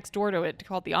pipeline right next door to it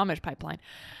called the Amish pipeline.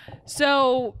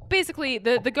 So basically,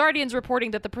 the Guardian's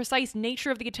reporting that the precise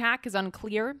nature of the attack is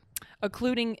unclear,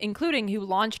 including who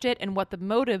launched it and what the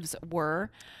motives were.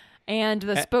 And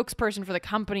the spokesperson for the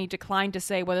company declined to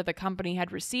say whether the company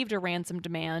had received a ransom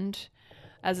demand,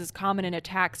 as is common in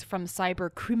attacks from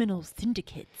cyber criminal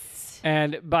syndicates.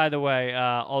 And by the way,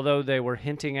 although they were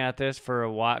hinting at this for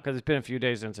a while, because it's been a few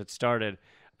days since it started,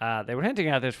 they were hinting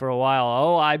at this for a while.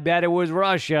 Oh, I bet it was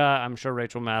Russia. I'm sure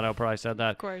Rachel Maddow probably said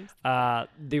that. Of course.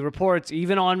 The reports,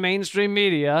 even on mainstream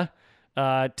media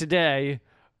today,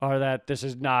 are that this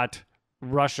is not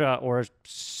Russia or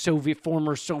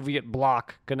former Soviet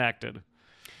bloc connected.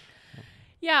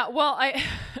 Yeah, well,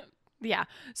 Yeah.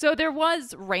 So there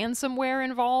was ransomware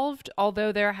involved,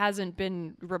 although there hasn't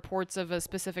been reports of a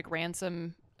specific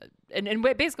ransom. And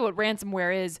basically what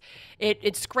ransomware is,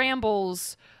 it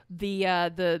scrambles the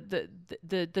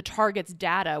target's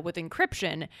data with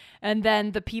encryption, and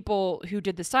then the people who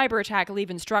did the cyber attack leave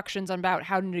instructions about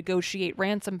how to negotiate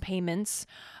ransom payments,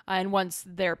 and once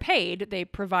they're paid, they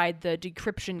provide the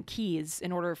decryption keys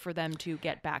in order for them to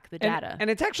get back the data. And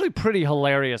it's actually pretty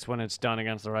hilarious when it's done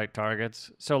against the right targets.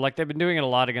 So like they've been doing it a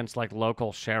lot against like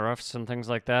local sheriffs and things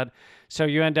like that. So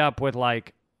you end up with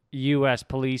like U.S.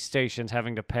 police stations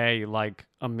having to pay like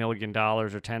 $1 million or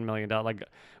 $10 million, like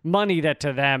money that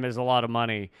to them is a lot of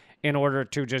money, in order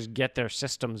to just get their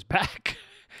systems back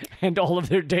and all of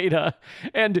their data.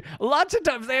 And lots of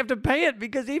times they have to pay it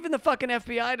because even the fucking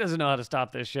FBI doesn't know how to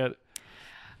stop this shit.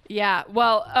 Yeah.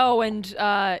 Well, and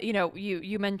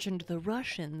you mentioned the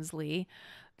Russians, Lee.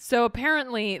 So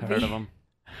apparently I heard of them.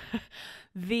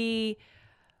 The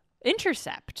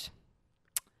Intercept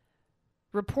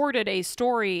reported a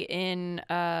story in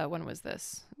when was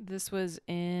this? This was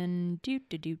in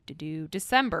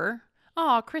December.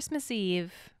 Oh, Christmas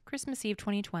Eve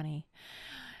 2020.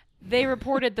 They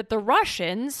reported that the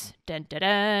Russians had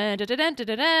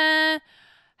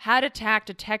attacked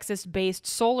a Texas-based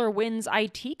SolarWinds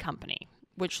IT company,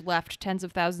 which left tens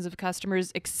of thousands of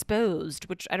customers exposed,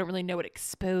 which I don't really know what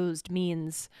exposed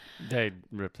means. They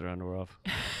ripped their underwear off.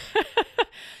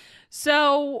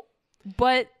 So,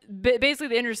 but basically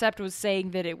the Intercept was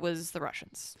saying that it was the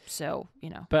Russians. So,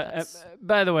 But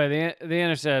by the way, the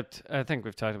Intercept, I think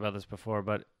we've talked about this before,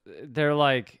 but they're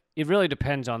like, it really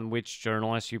depends on which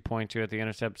journalist you point to at the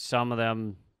Intercept. Some of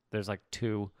them, there's like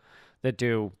 2 that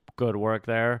do good work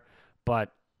there,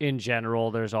 but in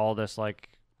general, there's all this like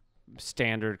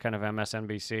standard kind of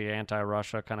MSNBC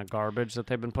anti-Russia kind of garbage that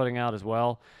they've been putting out as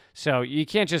well. So you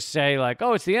can't just say like,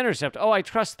 oh, it's the Intercept, oh, I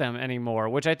trust them anymore,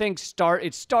 which I think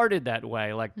it started that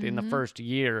way. Like in the first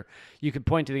year, you could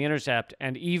point to the Intercept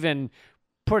and even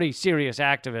pretty serious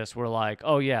activists were like,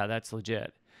 oh yeah, that's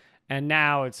legit. And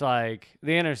now it's like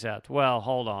the Intercept. Well,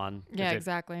 hold on. Yeah,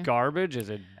 exactly. Garbage? Is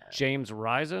it James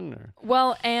Risen? Or?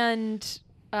 Well, and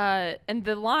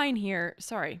the line here,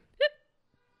 sorry.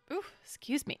 Ooh,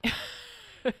 excuse me.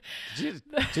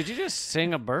 Did you just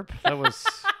sing a burp? That was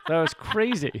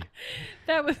crazy.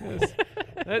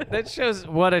 That shows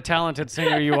what a talented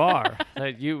singer you are.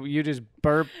 That you just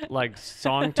burp like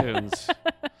song tunes.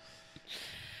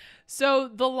 So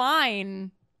the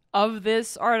line of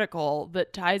this article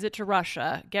that ties it to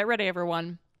Russia, get ready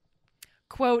everyone,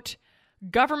 quote,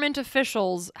 government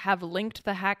officials have linked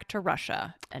the hack to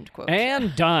Russia, end quote.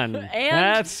 And done.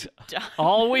 That's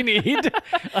all we need.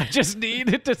 I just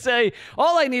need to say,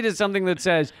 all I need is something that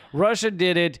says Russia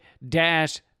did it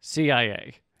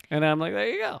 -CIA. And I'm like, there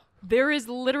you go. There is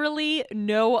literally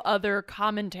no other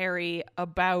commentary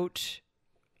about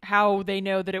how they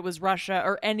know that it was Russia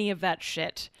or any of that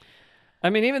shit. I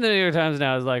mean, even the New York Times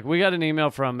now is like, we got an email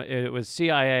from, it was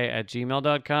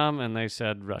CIA@gmail.com, and they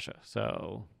said Russia.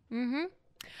 So. Mm-hmm.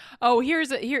 Oh,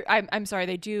 I'm sorry.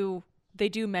 They do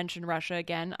mention Russia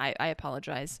again. I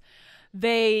apologize.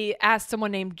 They asked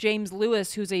someone named James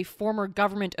Lewis, who's a former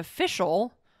government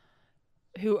official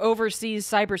who oversees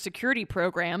cybersecurity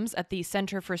programs at the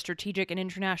Center for Strategic and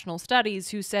International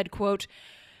Studies, who said, quote,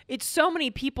 it's so many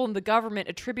people in the government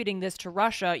attributing this to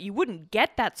Russia, you wouldn't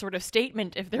get that sort of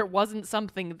statement if there wasn't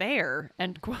something there,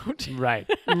 end quote. Right.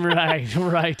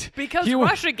 Because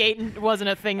Russiagate wasn't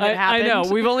a thing that happened. I know.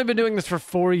 We've only been doing this for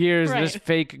 4 years, right. This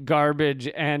fake garbage.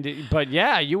 But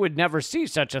yeah, you would never see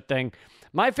such a thing.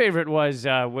 My favorite was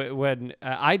when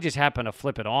I just happened to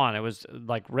flip it on. It was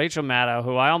like Rachel Maddow,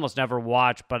 who I almost never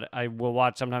watch, but I will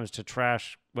watch sometimes to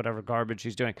trash whatever garbage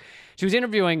she's doing. She was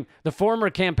interviewing the former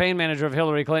campaign manager of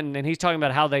Hillary Clinton, and he's talking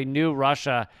about how they knew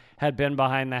Russia had been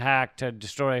behind the hack to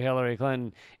destroy Hillary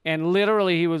Clinton. And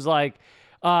literally he was like,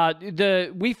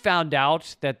 we found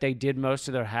out that they did most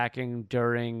of their hacking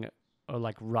during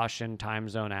like Russian time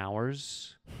zone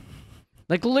hours.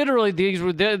 Like literally,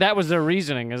 that was their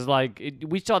reasoning. Is like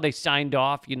we saw they signed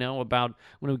off, about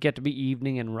when it would get to be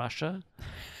evening in Russia.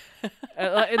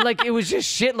 Like it was just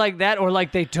shit like that, or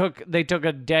like they took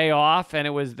a day off, and it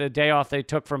was the day off they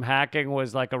took from hacking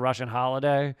was like a Russian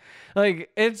holiday. Like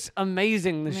it's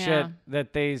amazing the shit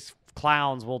that these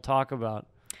clowns will talk about.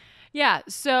 Yeah.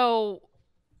 So,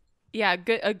 yeah,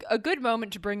 a good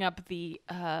moment to bring up the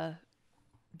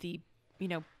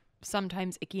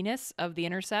sometimes ickiness of the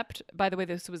Intercept. By the way,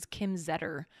 this was Kim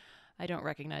Zetter. I don't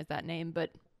recognize that name,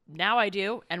 but now I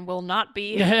do, and will not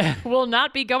be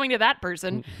going to that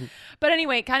person. But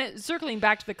anyway, kind of circling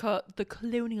back to the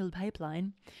colonial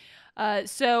pipeline.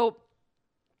 So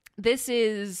this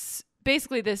is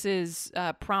basically this is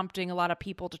prompting a lot of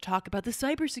people to talk about the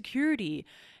cybersecurity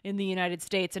in the United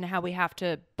States and how we have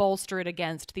to bolster it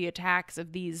against the attacks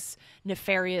of these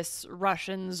nefarious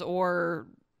Russians or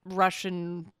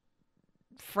Russian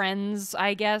friends,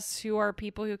 I guess, who are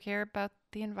people who care about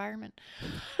the environment.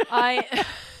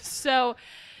 So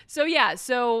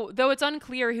though it's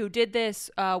unclear who did this,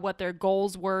 what their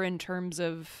goals were in terms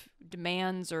of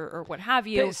demands or what have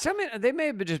you. They may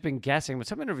have just been guessing, but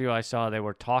some interview I saw, they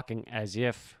were talking as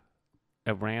if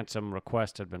a ransom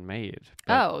request had been made.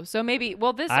 Oh, so maybe,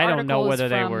 well, this I article don't know whether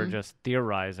is they from, were just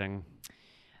theorizing.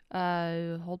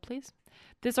 Hold, please.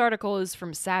 This article is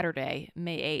from Saturday,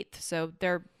 May 8th, so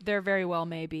there very well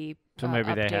may be So maybe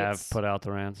updates. they have put out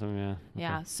the ransom, yeah.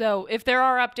 Yeah, Okay. so if there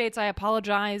are updates, I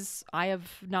apologize. I have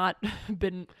not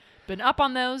been up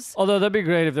on those. Although that'd be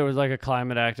great if there was like a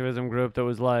climate activism group that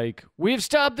was like, we've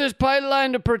stopped this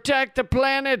pipeline to protect the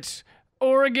planet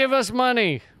or give us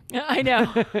money. I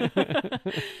know.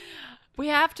 we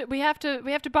have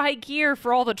to buy gear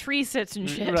for all the tree sits and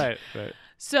shit. Right.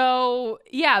 So,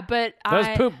 yeah, but Those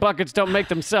poop buckets don't make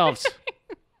themselves.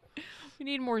 we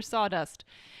need more sawdust.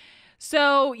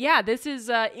 So, yeah, this is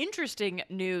interesting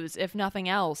news, if nothing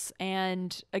else.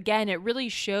 And again, it really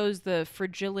shows the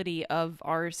fragility of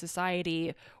our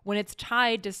society when it's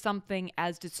tied to something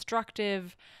as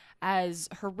destructive, as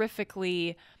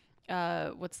horrifically,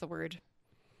 what's the word?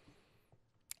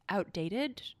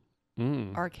 Outdated?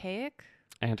 Archaic?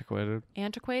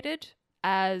 Antiquated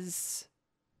as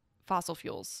fossil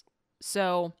fuels.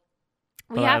 So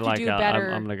we have to do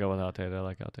better. I'm going to go with outdated. I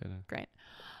like outdated. Great.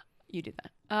 You do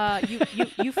that.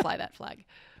 You fly that flag.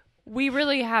 We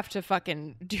really have to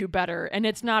fucking do better. And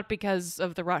it's not because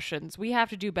of the Russians. We have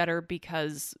to do better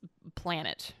because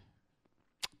planet.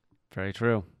 Very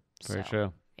true. Very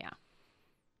true. Yeah.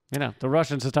 You know, the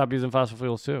Russians have stopped using fossil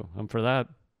fuels too. I'm for that.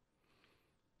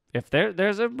 If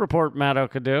there's a report Maddow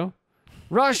could do.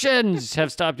 Russians have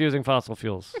stopped using fossil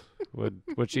fuels. Would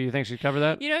she think she'd cover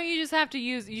that? You know, you just have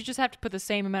to put the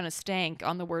same amount of stank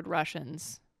on the word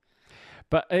Russians.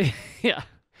 But yeah.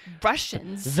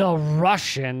 Russians. The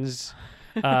Russians.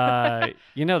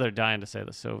 You know they're dying to say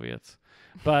the Soviets.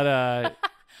 But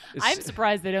I'm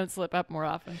surprised they don't slip up more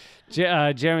often.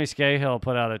 Jeremy Scahill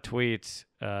put out a tweet.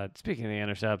 Speaking of The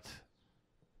Intercept,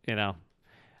 you know,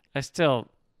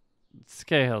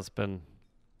 Scahill's been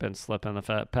slipping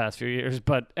the past few years.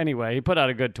 But anyway, he put out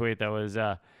a good tweet that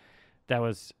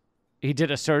was he did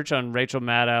a search on Rachel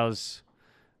Maddow's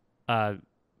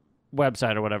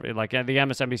website or whatever, like the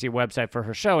MSNBC website for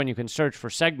her show, and you can search for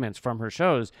segments from her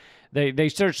shows. They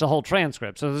search the whole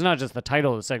transcript, so there's not just the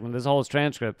title of the segment, there's a whole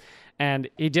transcript. And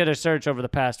he did a search over the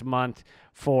past month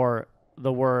for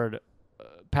the word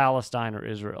Palestine or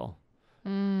Israel,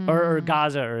 or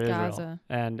Gaza or Israel,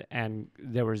 and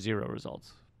there were 0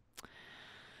 results.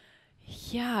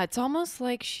 Yeah, it's almost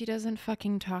like she doesn't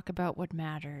fucking talk about what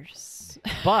matters.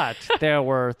 But there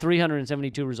were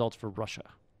 372 results for Russia.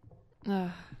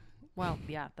 Well,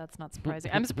 yeah, that's not surprising.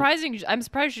 I'm surprised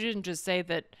she didn't just say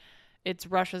that it's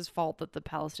Russia's fault that the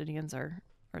Palestinians are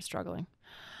struggling.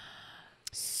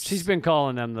 She's been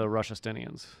calling them the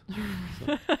Russiastinians.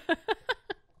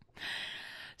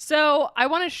 So I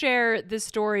want to share this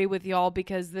story with y'all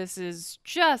because this is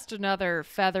just another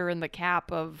feather in the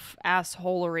cap of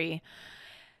assholery.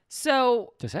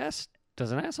 So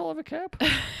does an asshole have a cap?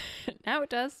 Now it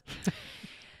does.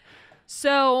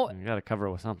 So you got to cover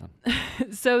it with something.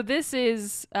 So this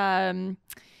is where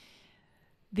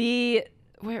the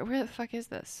fuck is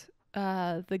this?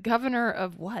 The governor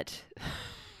of what?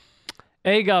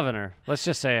 A governor. Let's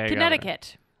just say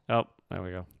Connecticut. Governor. Oh, there we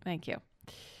go. Thank you.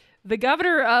 The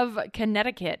governor of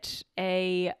Connecticut,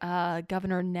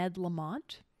 Governor Ned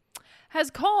Lamont,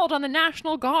 has called on the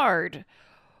National Guard.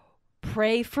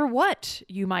 Pray for what,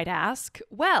 you might ask?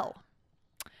 Well,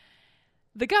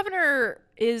 the governor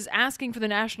is asking for the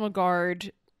National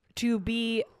Guard to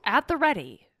be at the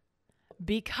ready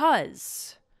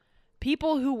because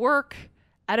people who work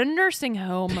at a nursing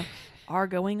home are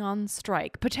going on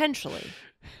strike. Potentially.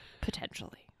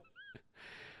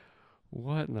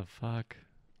 What in the fuck?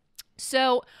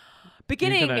 So,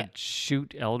 beginning... You're going to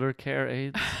shoot elder care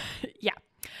aides? Yeah.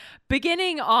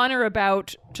 Beginning on or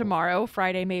about tomorrow,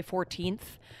 Friday, May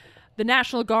 14th, the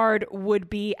National Guard would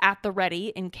be at the ready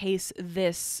in case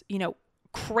this,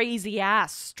 crazy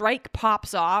ass strike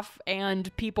pops off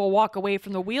and people walk away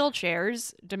from the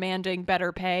wheelchairs demanding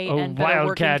better pay and better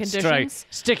working conditions. Strike.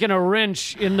 Sticking a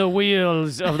wrench in the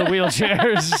wheels of the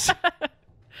wheelchairs.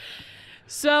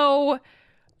 So,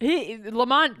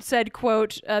 Lamont said,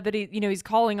 quote, that he's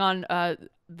calling on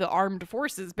the armed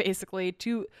forces basically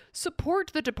to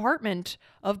support the Department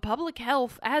of Public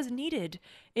Health as needed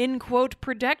in, quote,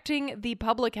 protecting the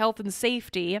public health and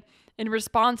safety in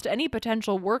response to any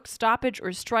potential work stoppage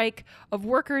or strike of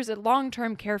workers at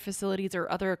long-term care facilities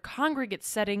or other congregate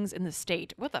settings in the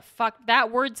state. What the fuck? That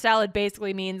word salad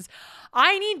basically means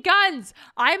I need guns.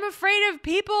 I'm afraid of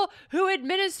people who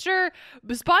administer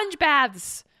sponge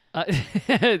baths.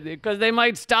 Because they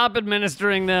might stop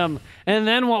administering them, and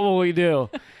then what will we do?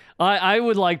 I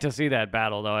would like to see that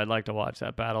battle, though. I'd like to watch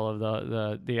that battle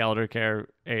of the elder care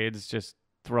aides just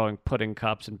throwing pudding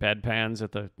cups and bedpans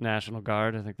at the National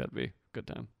Guard. I think that'd be a good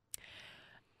time.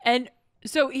 And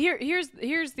so here's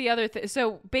the other thing.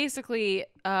 So basically,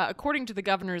 according to the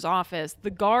governor's office,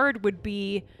 the Guard would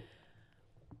be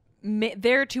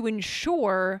there to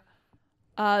ensure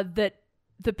that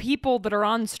the people that are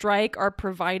on strike are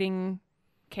providing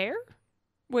care,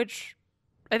 which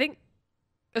I think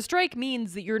a strike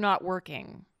means that you're not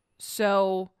working.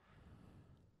 So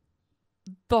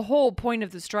the whole point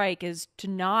of the strike is to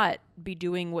not be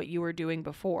doing what you were doing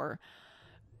before.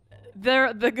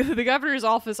 The governor's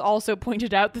office also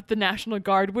pointed out that the National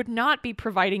Guard would not be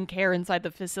providing care inside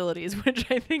the facilities, which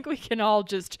I think we can all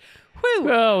just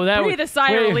breathe a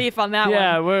sigh of relief on that one.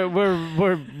 Yeah,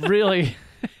 we're really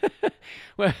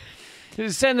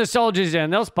send the soldiers in.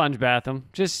 They'll sponge bath them.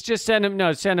 Just send them.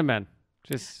 No, send them in.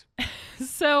 Just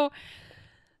so.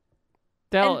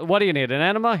 What do you need? An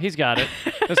enema? He's got it.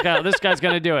 This guy's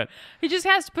gonna do it. He just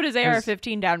has to put his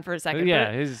AR-15 down for a second.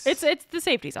 Yeah, it's the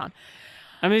safety's on.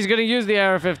 I mean, he's gonna use the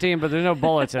AR-15, but there's no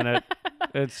bullets in it.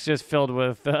 It's just filled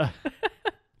with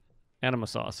enema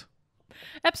sauce.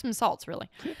 Epsom salts, really.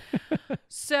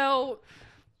 So,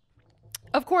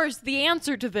 of course, the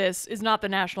answer to this is not the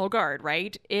National Guard,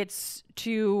 right? It's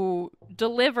to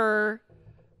deliver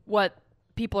what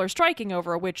people are striking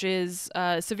over, which is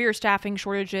severe staffing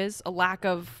shortages, a lack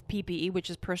of PPE, which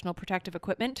is personal protective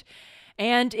equipment,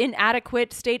 and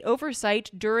inadequate state oversight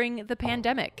during the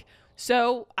pandemic.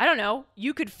 So, I don't know,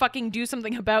 you could fucking do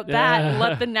something about that and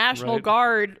let the National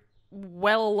Guard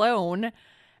well alone,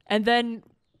 and then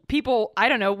people, I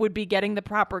don't know, would be getting the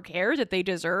proper care that they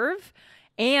deserve,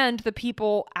 and the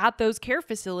people at those care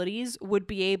facilities would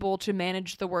be able to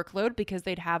manage the workload because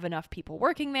they'd have enough people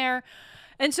working there.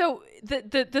 And so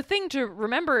the thing to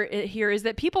remember here is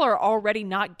that people are already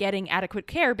not getting adequate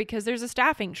care because there's a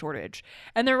staffing shortage.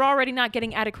 And they're already not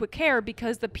getting adequate care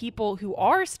because the people who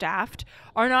are staffed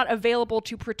are not available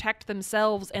to protect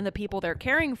themselves and the people they're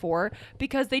caring for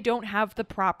because they don't have the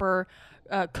proper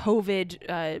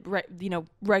COVID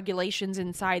regulations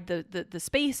inside the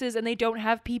spaces, and they don't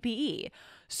have PPE.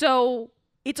 So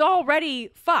it's already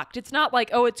fucked. It's not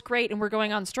like, oh, it's great and we're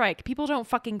going on strike. People don't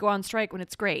fucking go on strike when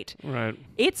it's great. Right.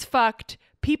 It's fucked.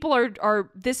 People are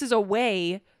this is a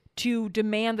way to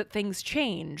demand that things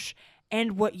change.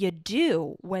 And what you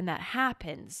do when that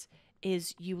happens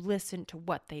is you listen to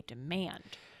what they demand.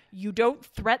 You don't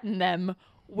threaten them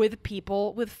with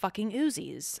people with fucking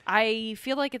Uzis. I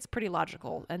feel like it's pretty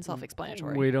logical and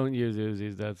self-explanatory. We don't use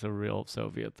Uzis. That's a real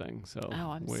Soviet thing. So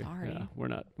I'm sorry. Yeah, we're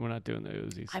not doing the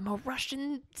Uzis. I'm a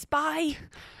Russian spy.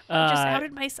 I just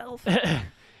outed myself.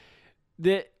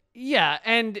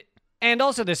 And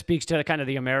also this speaks to kind of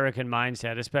the American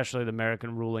mindset, especially the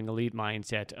American ruling elite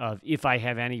mindset of if I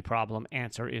have any problem,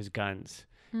 answer is guns.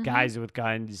 Mm-hmm. Guys with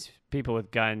guns, people with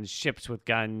guns, ships with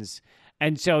guns.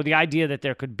 And so the idea that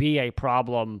there could be a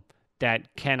problem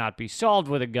that cannot be solved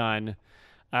with a gun,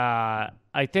 I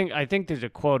think there's a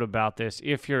quote about this.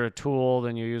 If you're a tool,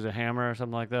 then you use a hammer or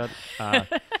something like that.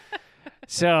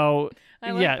 So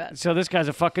this guy's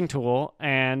a fucking tool,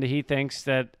 and he thinks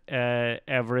that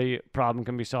every problem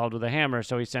can be solved with a hammer.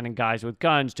 So he's sending guys with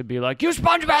guns to be like, you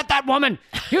sponge bath that woman!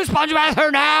 You sponge bath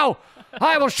her now!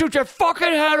 I will shoot your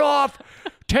fucking head off!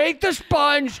 Take the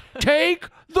sponge! Take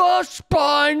the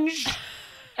sponge!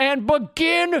 And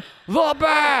begin the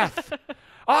bath!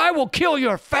 I will kill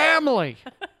your family!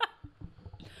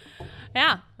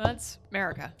 Yeah, that's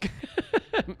America.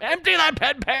 Empty that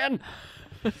bedpan!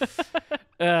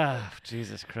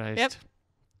 Jesus Christ. Yep.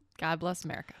 God bless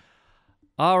America.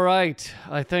 All right.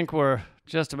 I think we're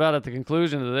just about at the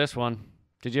conclusion of this one.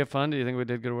 Did you have fun? Do you think we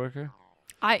did good work here?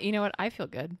 You know what? I feel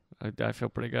good. I feel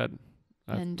pretty good.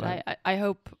 I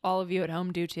hope all of you at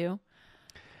home do too.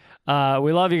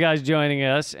 We love you guys joining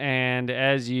us, and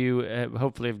as you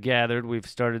hopefully have gathered, we've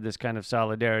started this kind of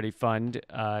solidarity fund,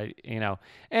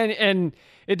 and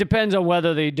it depends on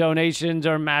whether the donations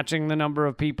are matching the number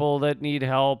of people that need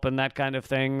help and that kind of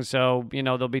thing. So,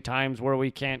 there'll be times where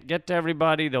we can't get to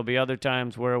everybody. There'll be other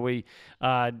times where we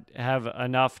have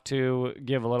enough to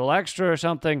give a little extra or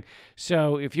something.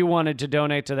 So if you wanted to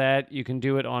donate to that, you can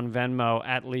do it on Venmo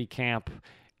at Lee Camp.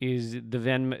 Is the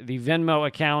Venmo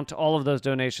account. All of those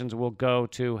donations will go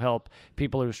to help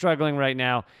people who are struggling right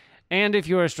now. And if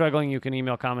you are struggling, you can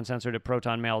email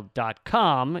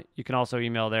commoncensored@protonmail.com. You can also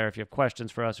email there if you have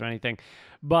questions for us or anything.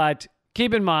 But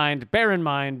bear in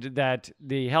mind that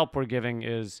the help we're giving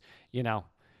is, $50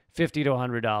 to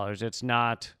 $100. It's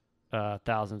not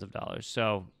thousands of dollars.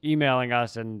 So emailing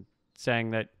us and saying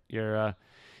that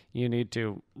you need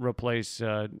to replace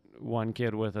one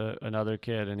kid with another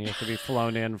kid, and he has to be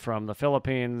flown in from the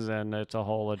Philippines, and it's a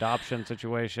whole adoption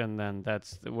situation, then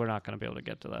we're not going to be able to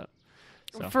get to that.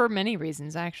 So. For many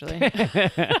reasons, actually.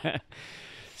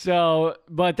 So,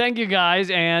 but thank you guys,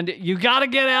 and you got to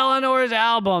get Eleanor's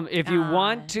album. If you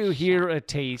want to hear a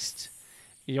taste,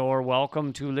 you're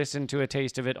welcome to listen to a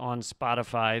taste of it on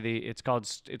Spotify. It's called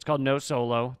No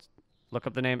Solo. Look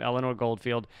up the name Eleanor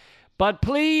Goldfield. But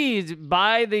please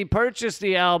purchase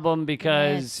the album,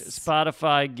 because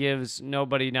Spotify gives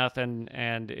nobody nothing,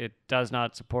 and it does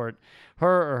not support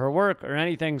her or her work or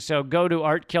anything. So go to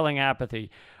Art Killing Apathy,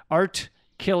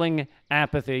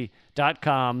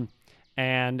 artkillingapathy.com,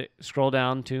 and scroll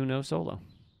down to No Solo.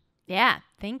 Yeah,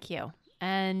 thank you.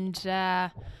 And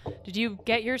did you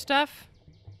get your stuff?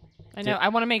 I know. I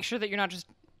want to make sure that you're not just...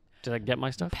 Did I get my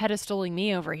stuff? Pedestaling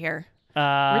me over here.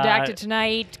 Redacted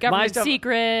Tonight, Government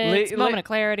Secrets, Moment of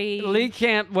Clarity. Lee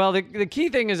Camp, well, the key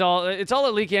thing is it's all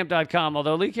at leecamp.com,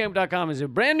 although leecamp.com is a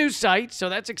brand new site, so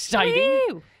that's exciting.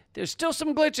 Woo! There's still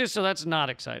some glitches, so that's not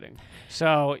exciting.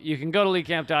 So you can go to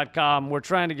leecamp.com. We're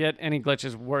trying to get any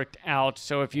glitches worked out,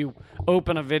 so if you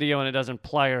open a video and it doesn't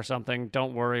play or something,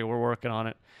 don't worry, we're working on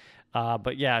it.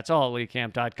 But yeah, it's all at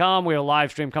leecamp.com. We have a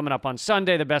live stream coming up on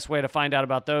Sunday. The best way to find out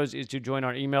about those is to join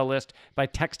our email list by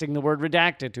texting the word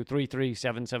redacted to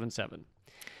 33777.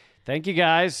 Thank you,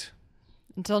 guys.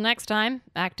 Until next time,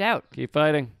 act out. Keep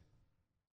fighting.